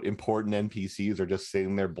quote unquote important NPCs are just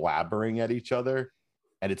sitting there blabbering at each other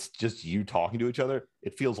and it's just you talking to each other,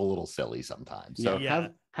 it feels a little silly sometimes. So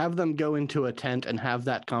have them go into a tent and have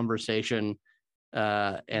that conversation,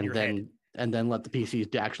 and then let the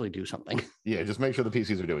PCs actually do something. Yeah, just make sure the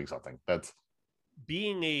PCs are doing something. That's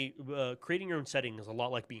being creating your own setting is a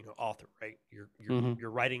lot like being an author, right?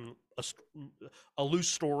 You're writing a loose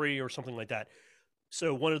story or something like that.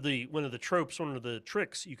 So one of the tropes, one of the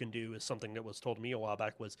tricks you can do is something that was told to me a while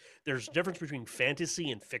back was there's a difference between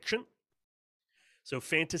fantasy and fiction. So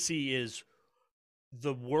fantasy is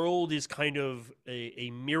the world is kind of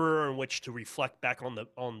a mirror in which to reflect back on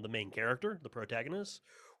the main character, the protagonist,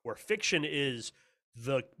 where fiction is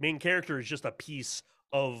the main character is just a piece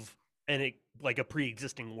of like a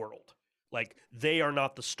pre-existing world. Like they are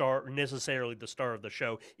not necessarily the star of the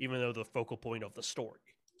show, even though the focal point of the story.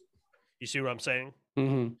 You see what I'm saying?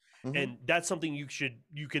 Mm-hmm. And that's something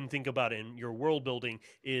you can think about in your world building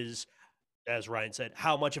is, as Ryan said,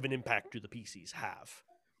 how much of an impact do the PCs have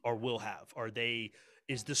or will have?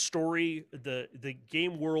 Is the story, the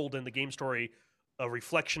game world and the game story a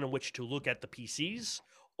reflection on which to look at the PCs,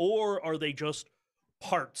 or are they just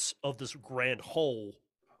parts of this grand whole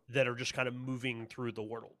that are just kind of moving through the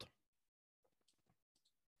world?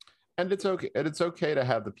 And it's okay to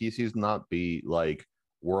have the PCs not be like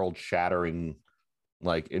world-shattering,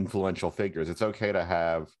 like influential figures. It's okay to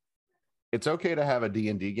have a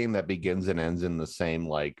D&D game that begins and ends in the same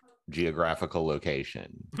like geographical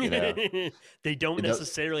location. They don't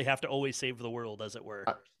necessarily have to always save the world, as it were.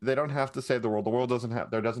 They don't have to save the world. The world doesn't have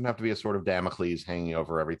to be a sort of Damocles hanging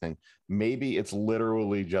over everything. Maybe it's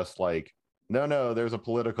literally just like, no, there's a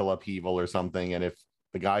political upheaval or something, and if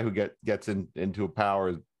the guy who gets into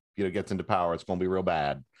power, gets into power, it's going to be real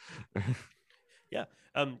bad.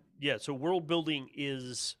 Yeah. So world building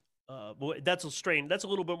is that's a strain. That's a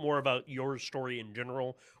little bit more about your story in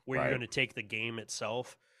general, where Right. you're going to take the game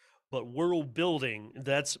itself. But world building,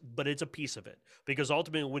 but it's a piece of it, because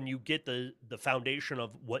ultimately, when you get the foundation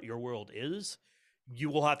of what your world is, you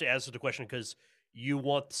will have to answer the question because you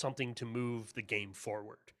want something to move the game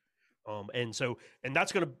forward. And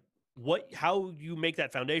that's going to how you make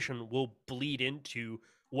that foundation will bleed into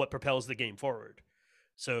what propels the game forward.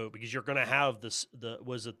 So because you're going to have the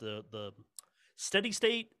steady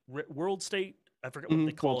state, world state, I forget what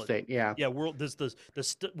they call world it. State, yeah. Yeah, world. There's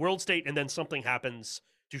the world state, and then something happens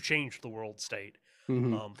to change the world state.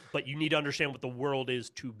 But you need to understand what the world is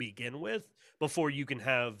to begin with before you can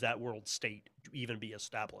have that world state to even be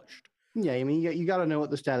established. Yeah, I mean, you got to know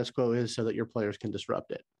what the status quo is so that your players can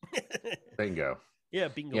disrupt it. Bingo. Yeah,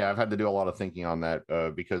 bingo. Yeah, I've had to do a lot of thinking on that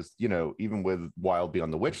because, even with Wild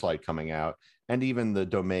Beyond the Witchlight coming out and even the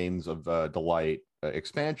Domains of Delight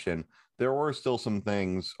expansion, there were still some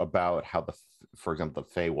things about how for example,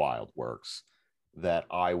 the Feywild works that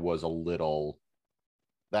I was a little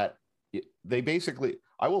they basically,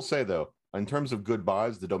 I will say though, in terms of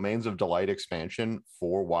goodbyes, the Domains of Delight expansion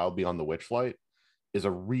for Wild Beyond the Witchlight is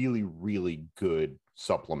a really, really good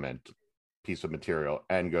supplement piece of material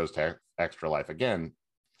and goes to Extra Life again.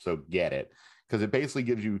 So get it, because it basically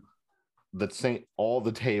gives you all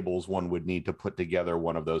the tables one would need to put together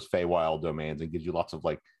one of those Feywild domains, and gives you lots of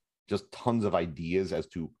just tons of ideas as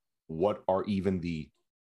to what are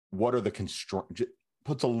the constraints.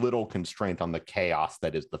 Puts a little constraint on the chaos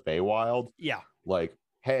that is the Feywild. Yeah. Like,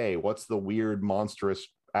 hey, what's the weird monstrous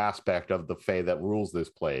aspect of the Fey that rules this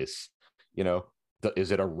place?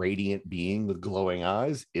 Is it a radiant being with glowing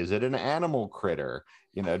eyes? Is it an animal critter?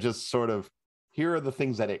 Just sort of, here are the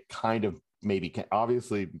things that it kind of maybe can.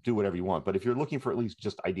 Obviously, do whatever you want, but if you're looking for at least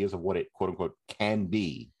just ideas of what it quote unquote can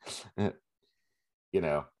be,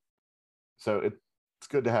 so it's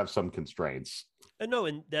good to have some constraints. No,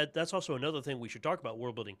 and that's also another thing we should talk about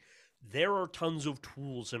world building. There are tons of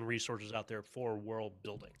tools and resources out there for world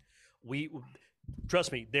building.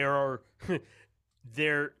 Trust me, this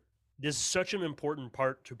is such an important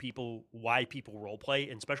part to people, why people role play,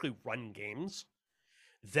 and especially run games,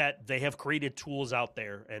 that they have created tools out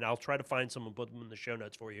there, and I'll try to find some and put them in the show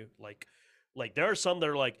notes for you. Like there are some that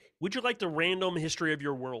are like, would you like the random history of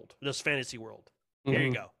your world, this fantasy world? Here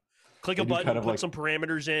you Mhm. go. Click They a do button, kind of put like- some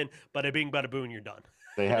parameters in, bada bing, bada boom, you're done.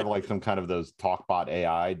 They have like some kind of those talkbot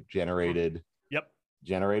AI generated Yep.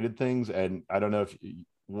 generated things, and I don't know if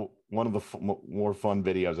one of the more fun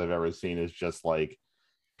videos I've ever seen is just like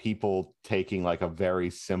people taking like a very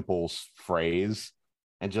simple phrase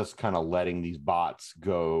and just kind of letting these bots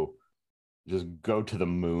just go to the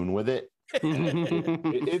moon with it.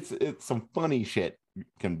 It's some funny shit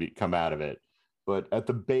can come out of it, but at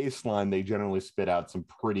the baseline they generally spit out some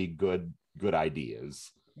pretty good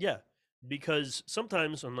ideas. Yeah, because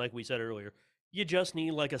sometimes, and like we said earlier, you just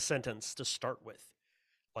need like a sentence to start with,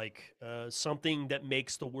 like something that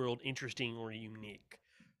makes the world interesting or unique.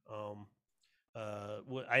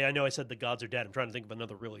 I know I said the gods are dead. I'm trying to think of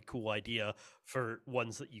another really cool idea for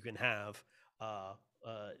ones that you can have.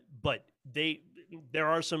 But there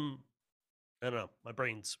are some. I don't know. My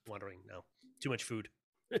brain's wandering now. Too much food.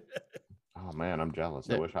 Oh man, I'm jealous.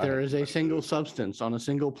 I wish There I is a single substance on a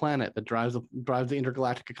single planet that drives the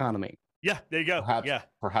intergalactic economy. Yeah, there you go. Perhaps, yeah,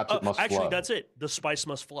 perhaps it must actually, flow. that's it. The spice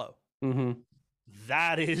must flow. Mm-hmm.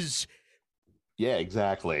 That is Yeah,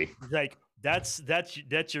 exactly. like that's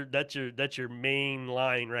your main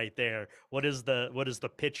line right there. What is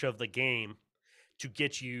the pitch of the game to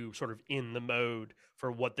get you sort of in the mode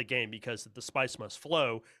for what the game, because the spice must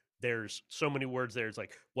flow. There's so many words there. It's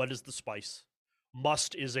like, what is the spice?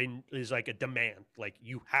 Must is like a demand. Like,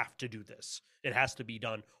 you have to do this. It has to be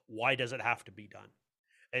done. Why does it have to be done?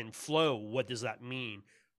 And flow, what does that mean?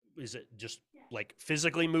 Is it just like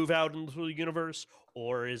physically move out into the universe,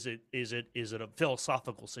 or is it a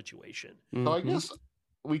philosophical situation? So I guess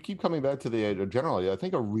we keep coming back to the generally. I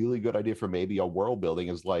think a really good idea for maybe a world building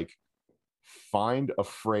is like find a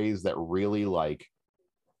phrase that really like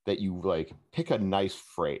that you like, pick a nice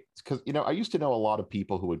phrase, because I used to know a lot of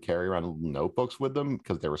people who would carry around notebooks with them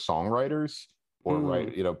because they were songwriters or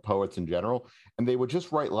write poets in general, and they would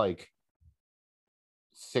just write like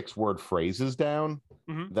 6-word phrases down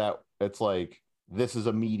that it's like, this is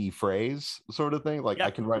a meaty phrase sort of thing. Like I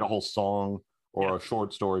can write a whole song or a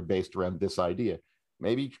short story based around this idea.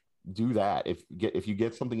 Maybe do that. If you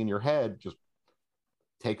get something in your head, just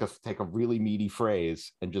take a really meaty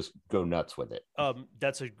phrase and just go nuts with it.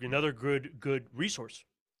 That's another good resource.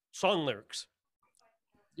 Song lyrics.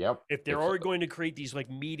 Yep. If they're already going to create these like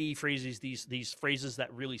meaty phrases, these phrases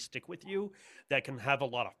that really stick with you, that can have a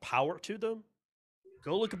lot of power to them,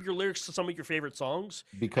 go look up your lyrics to some of your favorite songs,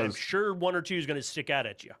 because I'm sure one or two is going to stick out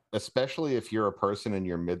at you. Especially if you're a person in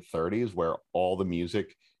your mid-30s where all the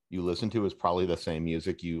music you listen to is probably the same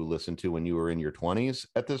music you listened to when you were in your 20s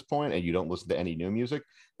at this point, and you don't listen to any new music.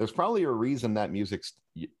 There's probably a reason that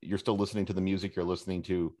you're still listening to the music you're listening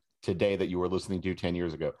to today that you were listening to 10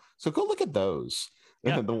 years ago. So go look at those.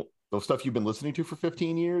 Yeah. The stuff you've been listening to for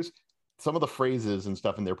 15 years. Some of the phrases and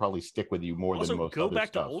stuff in there probably stick with you more than most go other back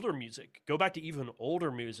stuff. to older music. Go back to even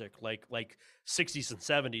older music, like 60s and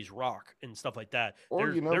 70s rock and stuff like that.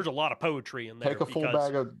 Or, there's a lot of poetry in there. Take a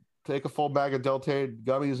full bag of Delta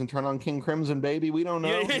gummies and turn on King Crimson, baby. We don't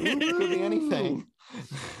know. It could be anything.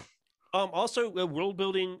 Also, world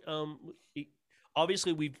building.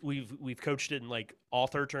 Obviously, we've coached it in like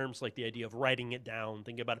author terms, like the idea of writing it down,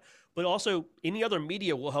 thinking about it. But also, any other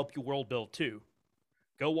media will help you world build too.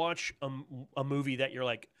 Go watch a movie that you're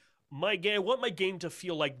like, I want my game to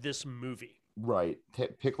feel like this movie. Right.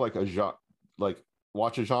 Pick like a genre, like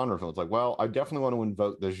watch a genre film. It's like, well, I definitely want to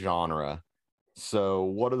invoke this genre. So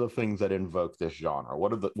what are the things that invoke this genre?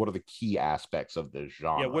 What are the key aspects of this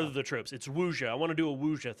genre? Yeah, what are the tropes? It's wuxia. I want to do a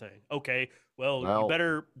wuxia thing. Okay, well you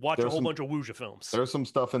better watch a whole bunch of wuxia films. There's some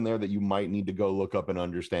stuff in there that you might need to go look up and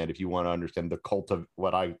understand if you want to understand the cult of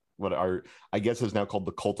what I guess is now called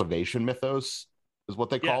the cultivation mythos, is what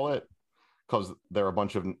they call it, because there are a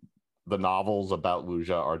bunch of the novels about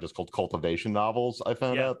wuxia are just called cultivation novels. I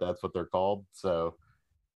found out that's what they're called. So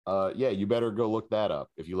you better go look that up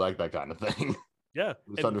if you like that kind of thing. Yeah,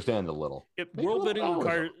 just understand it a little. World building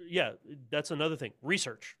requires, that's another thing.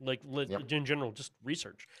 Research, in general, just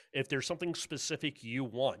research. If there's something specific you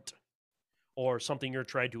want, or something you're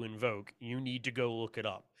trying to invoke, you need to go look it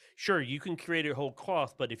up. Sure, you can create a whole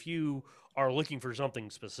cloth, but if you are looking for something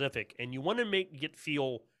specific and you want to make it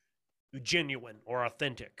feel genuine or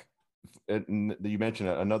authentic. And you mentioned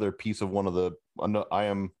another piece of I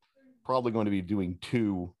am probably going to be doing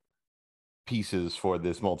 2 pieces for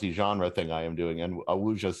this multi-genre thing I am doing, and a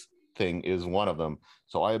wuxia thing is one of them.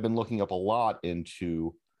 So I have been looking up a lot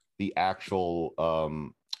into the actual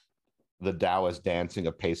the Taoist dancing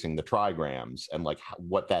of pacing the trigrams and like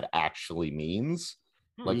what that actually means.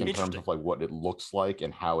 like in terms Interesting. of like what it looks like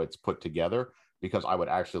and how it's put together, because I would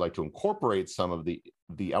actually like to incorporate some of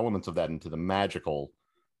the elements of that into the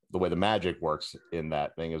way the magic works in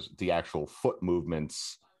that thing is the actual foot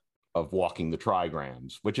movements of walking the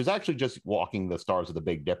trigrams, which is actually just walking the stars of the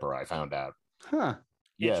Big Dipper, I found out. Huh.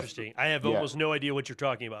 Yes. Interesting. I have Yeah. almost no idea what you're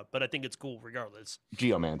talking about, but I think it's cool regardless.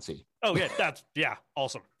 Geomancy. Oh yeah, that's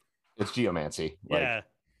awesome. It's geomancy. Like, Yeah.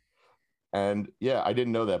 and yeah, I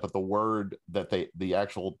didn't know that, but the word that the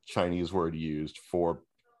actual Chinese word used for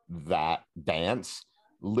that dance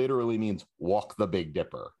literally means walk the Big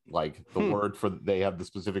Dipper. Like the word for, they have the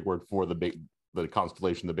specific word for the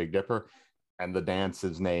constellation, the Big Dipper, and the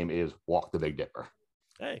dance's name is walk the Big Dipper.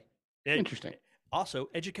 Hey. Interesting. Also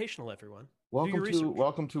educational, everyone.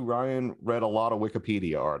 Welcome to Ryan read a lot of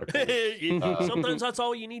Wikipedia articles. Sometimes that's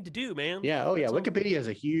all you need to do, man. Yeah. Oh, yeah. That's all- Wikipedia is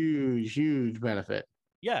a huge benefit.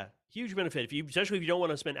 Yeah, huge benefit. Especially if you don't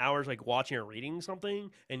want to spend hours like watching or reading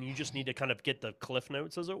something, and you just need to kind of get the cliff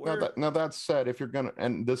notes, as it were. Now that said, if you're gonna,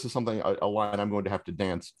 and this is something a line I'm going to have to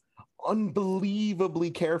dance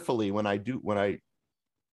unbelievably carefully when I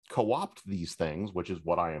co-opt these things, which is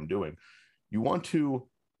what I am doing. You want to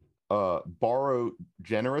borrow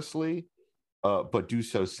generously, but do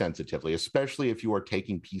so sensitively, especially if you are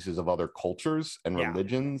taking pieces of other cultures and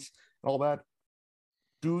religions and all that.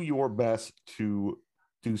 Do your best to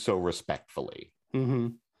do so respectfully. Mm-hmm.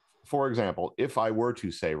 For example, if I were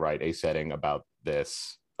to say, write a setting about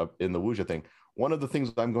this in the Wuxia thing, one of the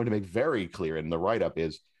things I'm going to make very clear in the write-up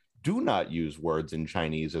is do not use words in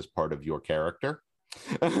Chinese as part of your character.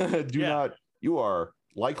 You are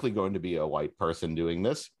likely going to be a white person doing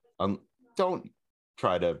this. Don't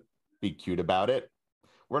try to be cute about it.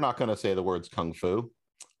 We're not going to say the words kung fu.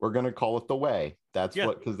 We're going to call it the way.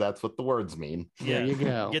 Because that's what the words mean. Yeah, there you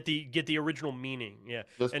go. Get the original meaning. Yeah,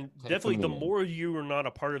 Just and take definitely the meaning. more you are not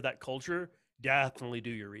a part of that culture, definitely do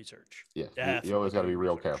your research. Yeah, you always got to be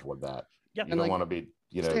real careful with that. Yeah, You don't want to be,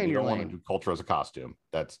 you stay in don't your want to lane. do culture as a costume.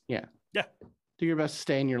 That's Do your best to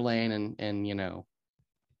stay in your lane and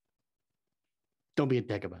don't be a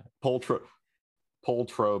dick about it. pull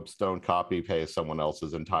tropes, don't copy paste someone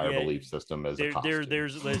else's entire belief system as a costume.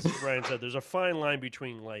 There's as Ryan said, there's a fine line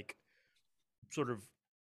between like sort of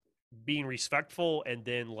being respectful and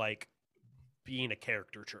then like being a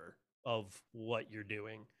caricature of what you're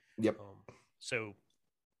doing. Yep. So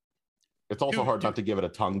it's also hard not to give it a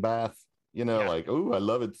tongue bath. Like, oh, I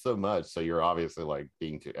love it so much. So you're obviously like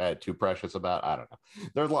being too precious about. I don't know.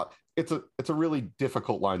 There's a lot. It's a really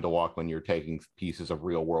difficult line to walk when you're taking pieces of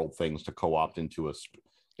real world things to co-opt into a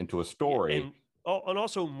story. And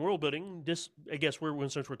also world building. This, I guess,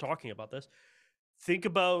 since we're talking about this,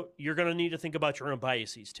 you're going to need to think about your own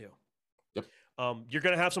biases too. Yep. You're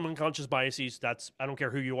going to have some unconscious biases. I don't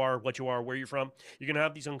care who you are, what you are, where you're from. You're going to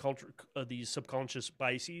have these subconscious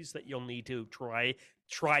biases that you'll need to try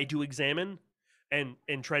to examine and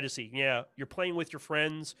try to see. Yeah, you're playing with your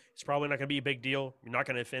friends. It's probably not going to be a big deal. You're not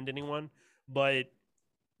going to offend anyone, but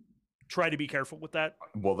try to be careful with that.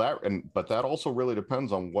 Well, but that also really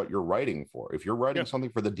depends on what you're writing for. If you're writing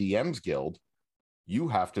something for the DM's Guild, you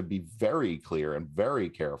have to be very clear and very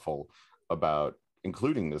careful about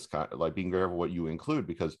including this kind of, like, being careful what you include,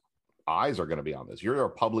 because eyes are going to be on this.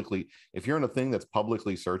 If you're in a thing that's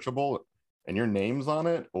publicly searchable and your name's on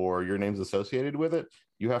it or your name's associated with it,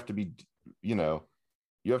 you have to be, you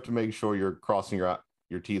have to make sure you're crossing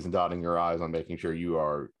your T's and dotting your I's on making sure you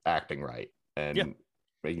are acting right and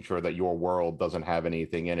making sure that your world doesn't have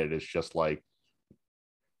anything in it. It's just like,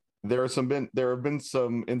 there have been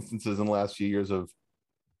some instances in the last few years of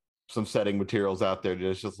some setting materials out there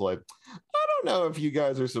that's just like, I don't know if you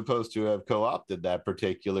guys are supposed to have co-opted that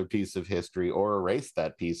particular piece of history or erased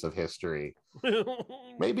that piece of history.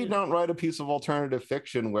 Maybe don't write a piece of alternative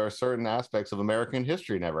fiction where certain aspects of American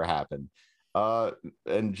history never happened.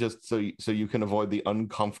 And just so you can avoid the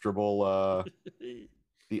uncomfortable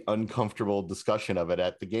discussion of it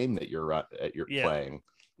at the game that you're playing.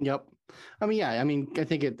 Yep. I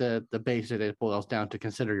think the base it boils down to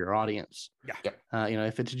consider your audience. Yeah.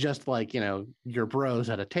 If it's just like, your bros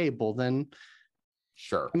at a table, then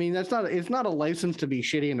sure. it's not a license to be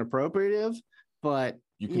shitty and appropriative, but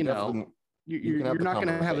you're not going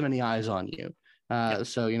to have many eyes on you.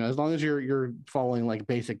 So, as long as you're following like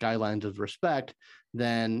basic guidelines of respect,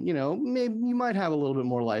 then, maybe you might have a little bit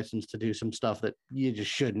more license to do some stuff that you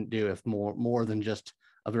just shouldn't do if more than just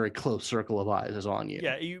a very close circle of eyes is on you.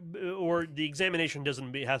 Yeah, or the examination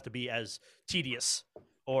doesn't have to be as tedious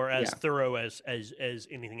or as thorough as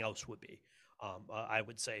anything else would be. I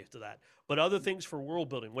would say to that. But other things for world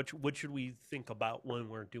building, what should we think about when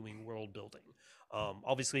we're doing world building?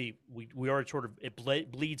 Obviously, we are sort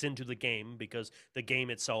of bleeds into the game because the game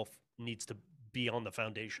itself needs to be on the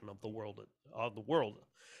foundation of the world.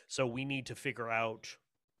 So we need to figure out.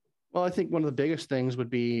 Well, I think one of the biggest things would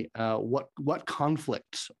be what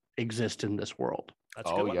conflicts exist in this world. That's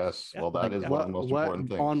a good one. Yes. Yeah. Well, that is one of the most important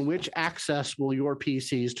things. On which axis will your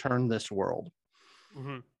PCs turn this world?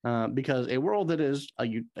 Mm-hmm. Because a world that is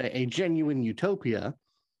a genuine utopia,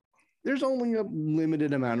 there's only a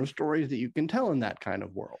limited amount of stories that you can tell in that kind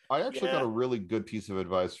of world. I actually got a really good piece of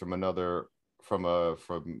advice from our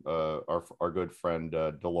good friend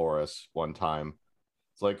Dolores one time.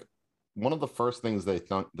 It's like one of the first things they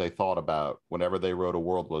thought about whenever they wrote a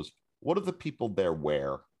world was, what do the people there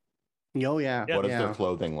wear? Oh yeah. What is their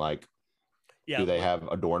clothing like? Yeah. Do they have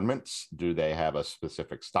adornments? Do they have a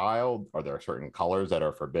specific style? Are there certain colors that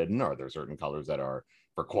are forbidden? Are there certain colors that are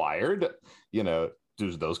required? You know,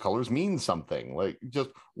 do those colors mean something? Like, just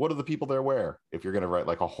what do the people there wear? If you're going to write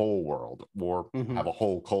like a whole world or have a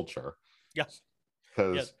whole culture, yes,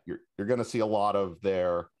 because you're going to see a lot of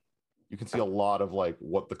you can see a lot of like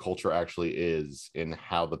what the culture actually is in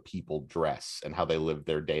how the people dress and how they live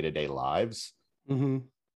their day-to-day lives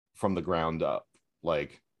from the ground up.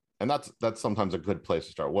 Like, and that's sometimes a good place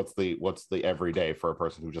to start. What's the everyday for a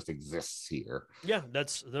person who just exists here? Yeah,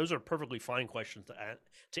 those are perfectly fine questions to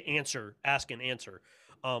ask and answer.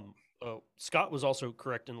 Scott was also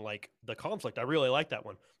correct in like the conflict. I really like that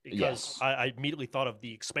one because I immediately thought of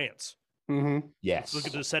the Expanse. Yes. Look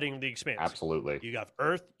at the setting of the Expanse. Absolutely. You got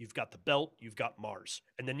Earth, you've got the Belt, you've got Mars,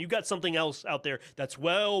 and then you've got something else out there that's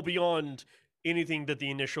well beyond anything that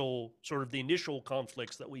the initial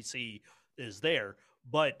conflicts that we see is there.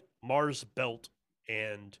 But Mars, Belt,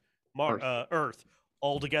 and Earth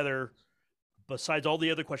all together, besides all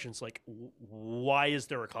the other questions, like why is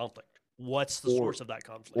there a conflict? What's the source of that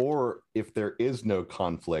conflict? Or if there is no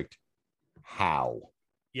conflict, how?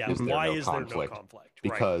 Yeah, why is there no conflict?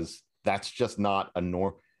 Because that's just not a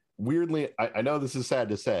norm. Weirdly, I know this is sad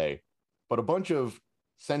to say, but a bunch of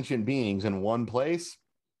sentient beings in one place,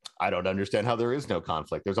 I don't understand how there is no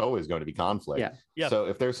conflict. There's always going to be conflict. Yeah. So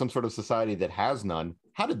if there's some sort of society that has none,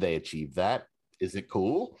 how did they achieve that? Is it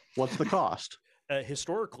cool? What's the cost?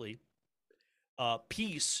 Historically,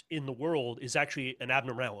 peace in the world is actually an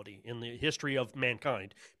abnormality. In the history of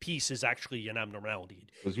mankind, peace is actually an abnormality.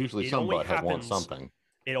 Because usually some butthead wants something.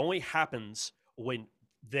 It only happens when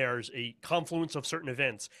there's a confluence of certain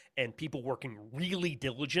events and people working really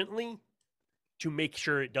diligently to make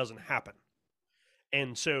sure it doesn't happen.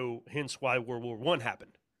 And so, hence why World War I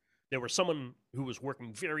happened. There was someone who was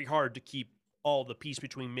working very hard to keep all the peace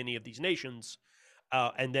between many of these nations,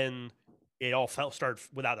 and then it all started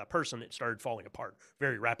without that person. It started falling apart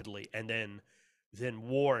very rapidly, and then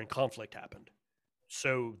war and conflict happened.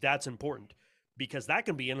 So that's important because that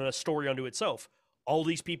can be in a story unto itself. All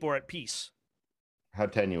these people are at peace. How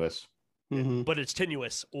tenuous. But it's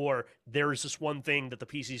tenuous, or there is this one thing that the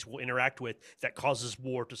PCs will interact with that causes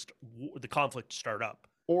the conflict to start up,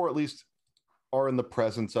 or at least are in the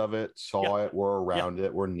presence of it, saw it, were around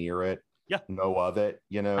it, were near it, know of it,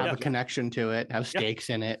 have a connection to it, have stakes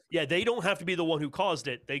in it. Yeah, they don't have to be the one who caused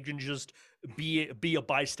it; they can just be a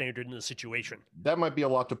bystander in the situation. That might be a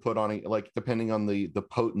lot to put on it, like depending on the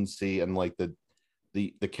potency and like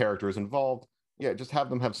the characters involved. Yeah, just have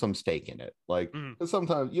them have some stake in it. Like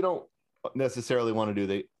sometimes you don't necessarily want to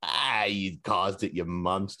do you caused it, you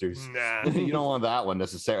monsters. Nah. You don't want that one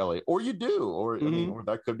necessarily, or you do, or I mean, or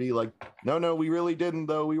that could be like, no, we really didn't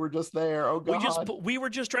though. We were just there. Oh god, we were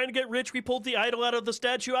just trying to get rich. We pulled the idol out of the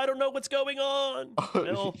statue. I don't know what's going on.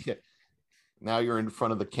 Yeah. Now you're in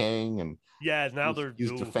front of the king, and now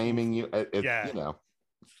he's defaming you.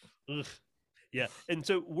 Yeah, and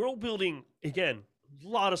so world building again, a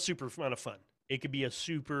lot of super amount of fun. It could be a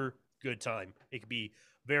super good time. It could be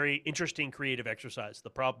very interesting, creative exercise. The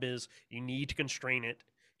problem is you need to constrain it.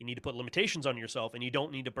 You need to put limitations on yourself, and you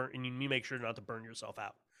don't need to burn. And you need to make sure not to burn yourself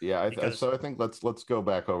out. Yeah, so I think let's go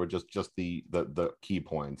back over just the key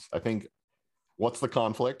points. I think what's the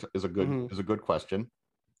conflict is a good question.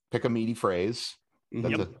 Pick a meaty phrase.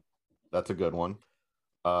 That's a good one.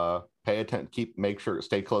 Pay attention.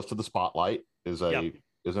 Stay close to the spotlight is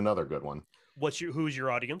another good one. Who's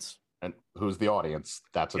your audience? And who's the audience?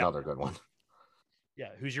 That's another good one. Yeah,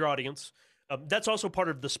 who's your audience? That's also part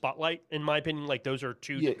of the spotlight, in my opinion. Like those are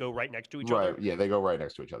two that go right next to each other. Right, yeah, they go right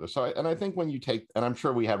next to each other. So, I think when you take, and I'm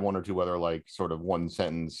sure we had one or two other like sort of one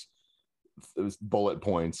sentence bullet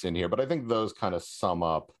points in here, but I think those kind of sum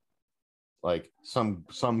up like some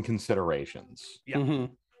considerations. Yeah,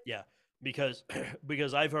 yeah. because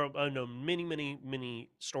because I've heard, I know many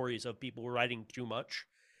stories of people writing too much,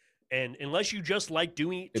 and unless you just like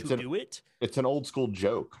doing it to do it, it's an old school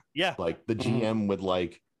joke. yeah, Like the GM with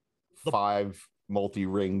like 5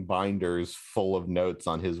 multi-ring binders full of notes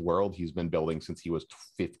on his world he's been building since he was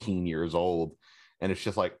 15 years old, and it's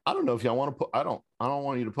just like, I don't know if y'all want to put, I don't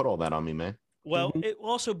want you to put all that on me, man. Well, it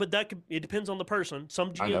also, but it depends on the person.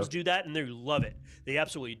 Some GMs do that and they love it. They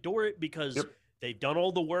absolutely adore it because they've done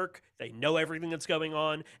all the work. They know everything that's going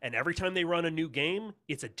on. And every time they run a new game,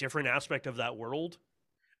 it's a different aspect of that world.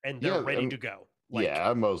 And they're ready to go. Like,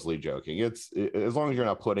 I'm mostly joking. It's as long as you're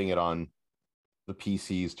not putting it on the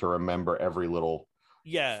PCs to remember every little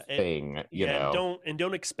thing, you know.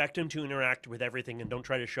 Don't expect them to interact with everything, and don't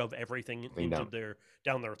try to shove everything down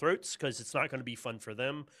their throats, because it's not going to be fun for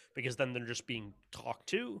them, because then they're just being talked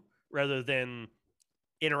to rather than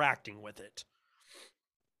interacting with it.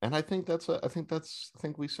 And I think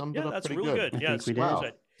we summed it up that's pretty really good. Yeah, we did. Wow.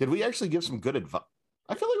 Did we actually give some good advice?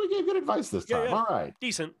 I feel like we gave good advice this time. Yeah. All right,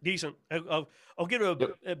 decent. I'll give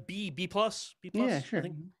it a B plus. Yeah, sure. I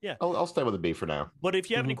think. Yeah, I'll stay with a B for now. But if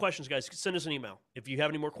you have any questions, guys, send us an email. If you have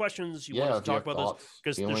any more questions, you want us to talk about this,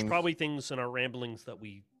 because there's probably things in our ramblings that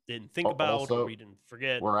we didn't think about also, or we didn't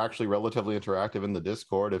forget. We're actually relatively interactive in the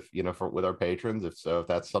Discord, if with our patrons. If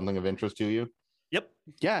that's something of interest to you. Yep.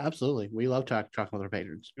 Yeah, absolutely. We love talking with our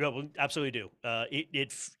patrons. Yeah, we absolutely do.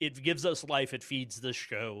 It gives us life. It feeds this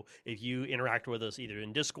show. If you interact with us either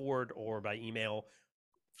in Discord or by email.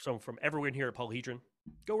 So from everyone here at Polyhedron,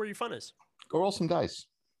 go where your fun is. Go roll some dice.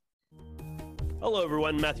 Hello,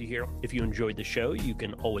 everyone. Matthew here. If you enjoyed the show, you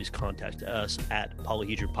can always contact us at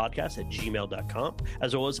polyhedronpodcast@gmail.com,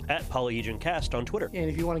 as well as at polyhedroncast on Twitter. And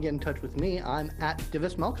if you want to get in touch with me, I'm at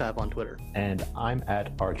Divis Melkab on Twitter. And I'm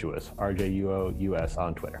at Arduous, RJUOUS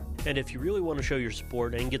on Twitter. And if you really want to show your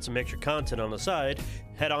support and get some extra content on the side,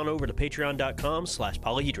 head on over to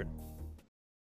patreon.com/polyhedron.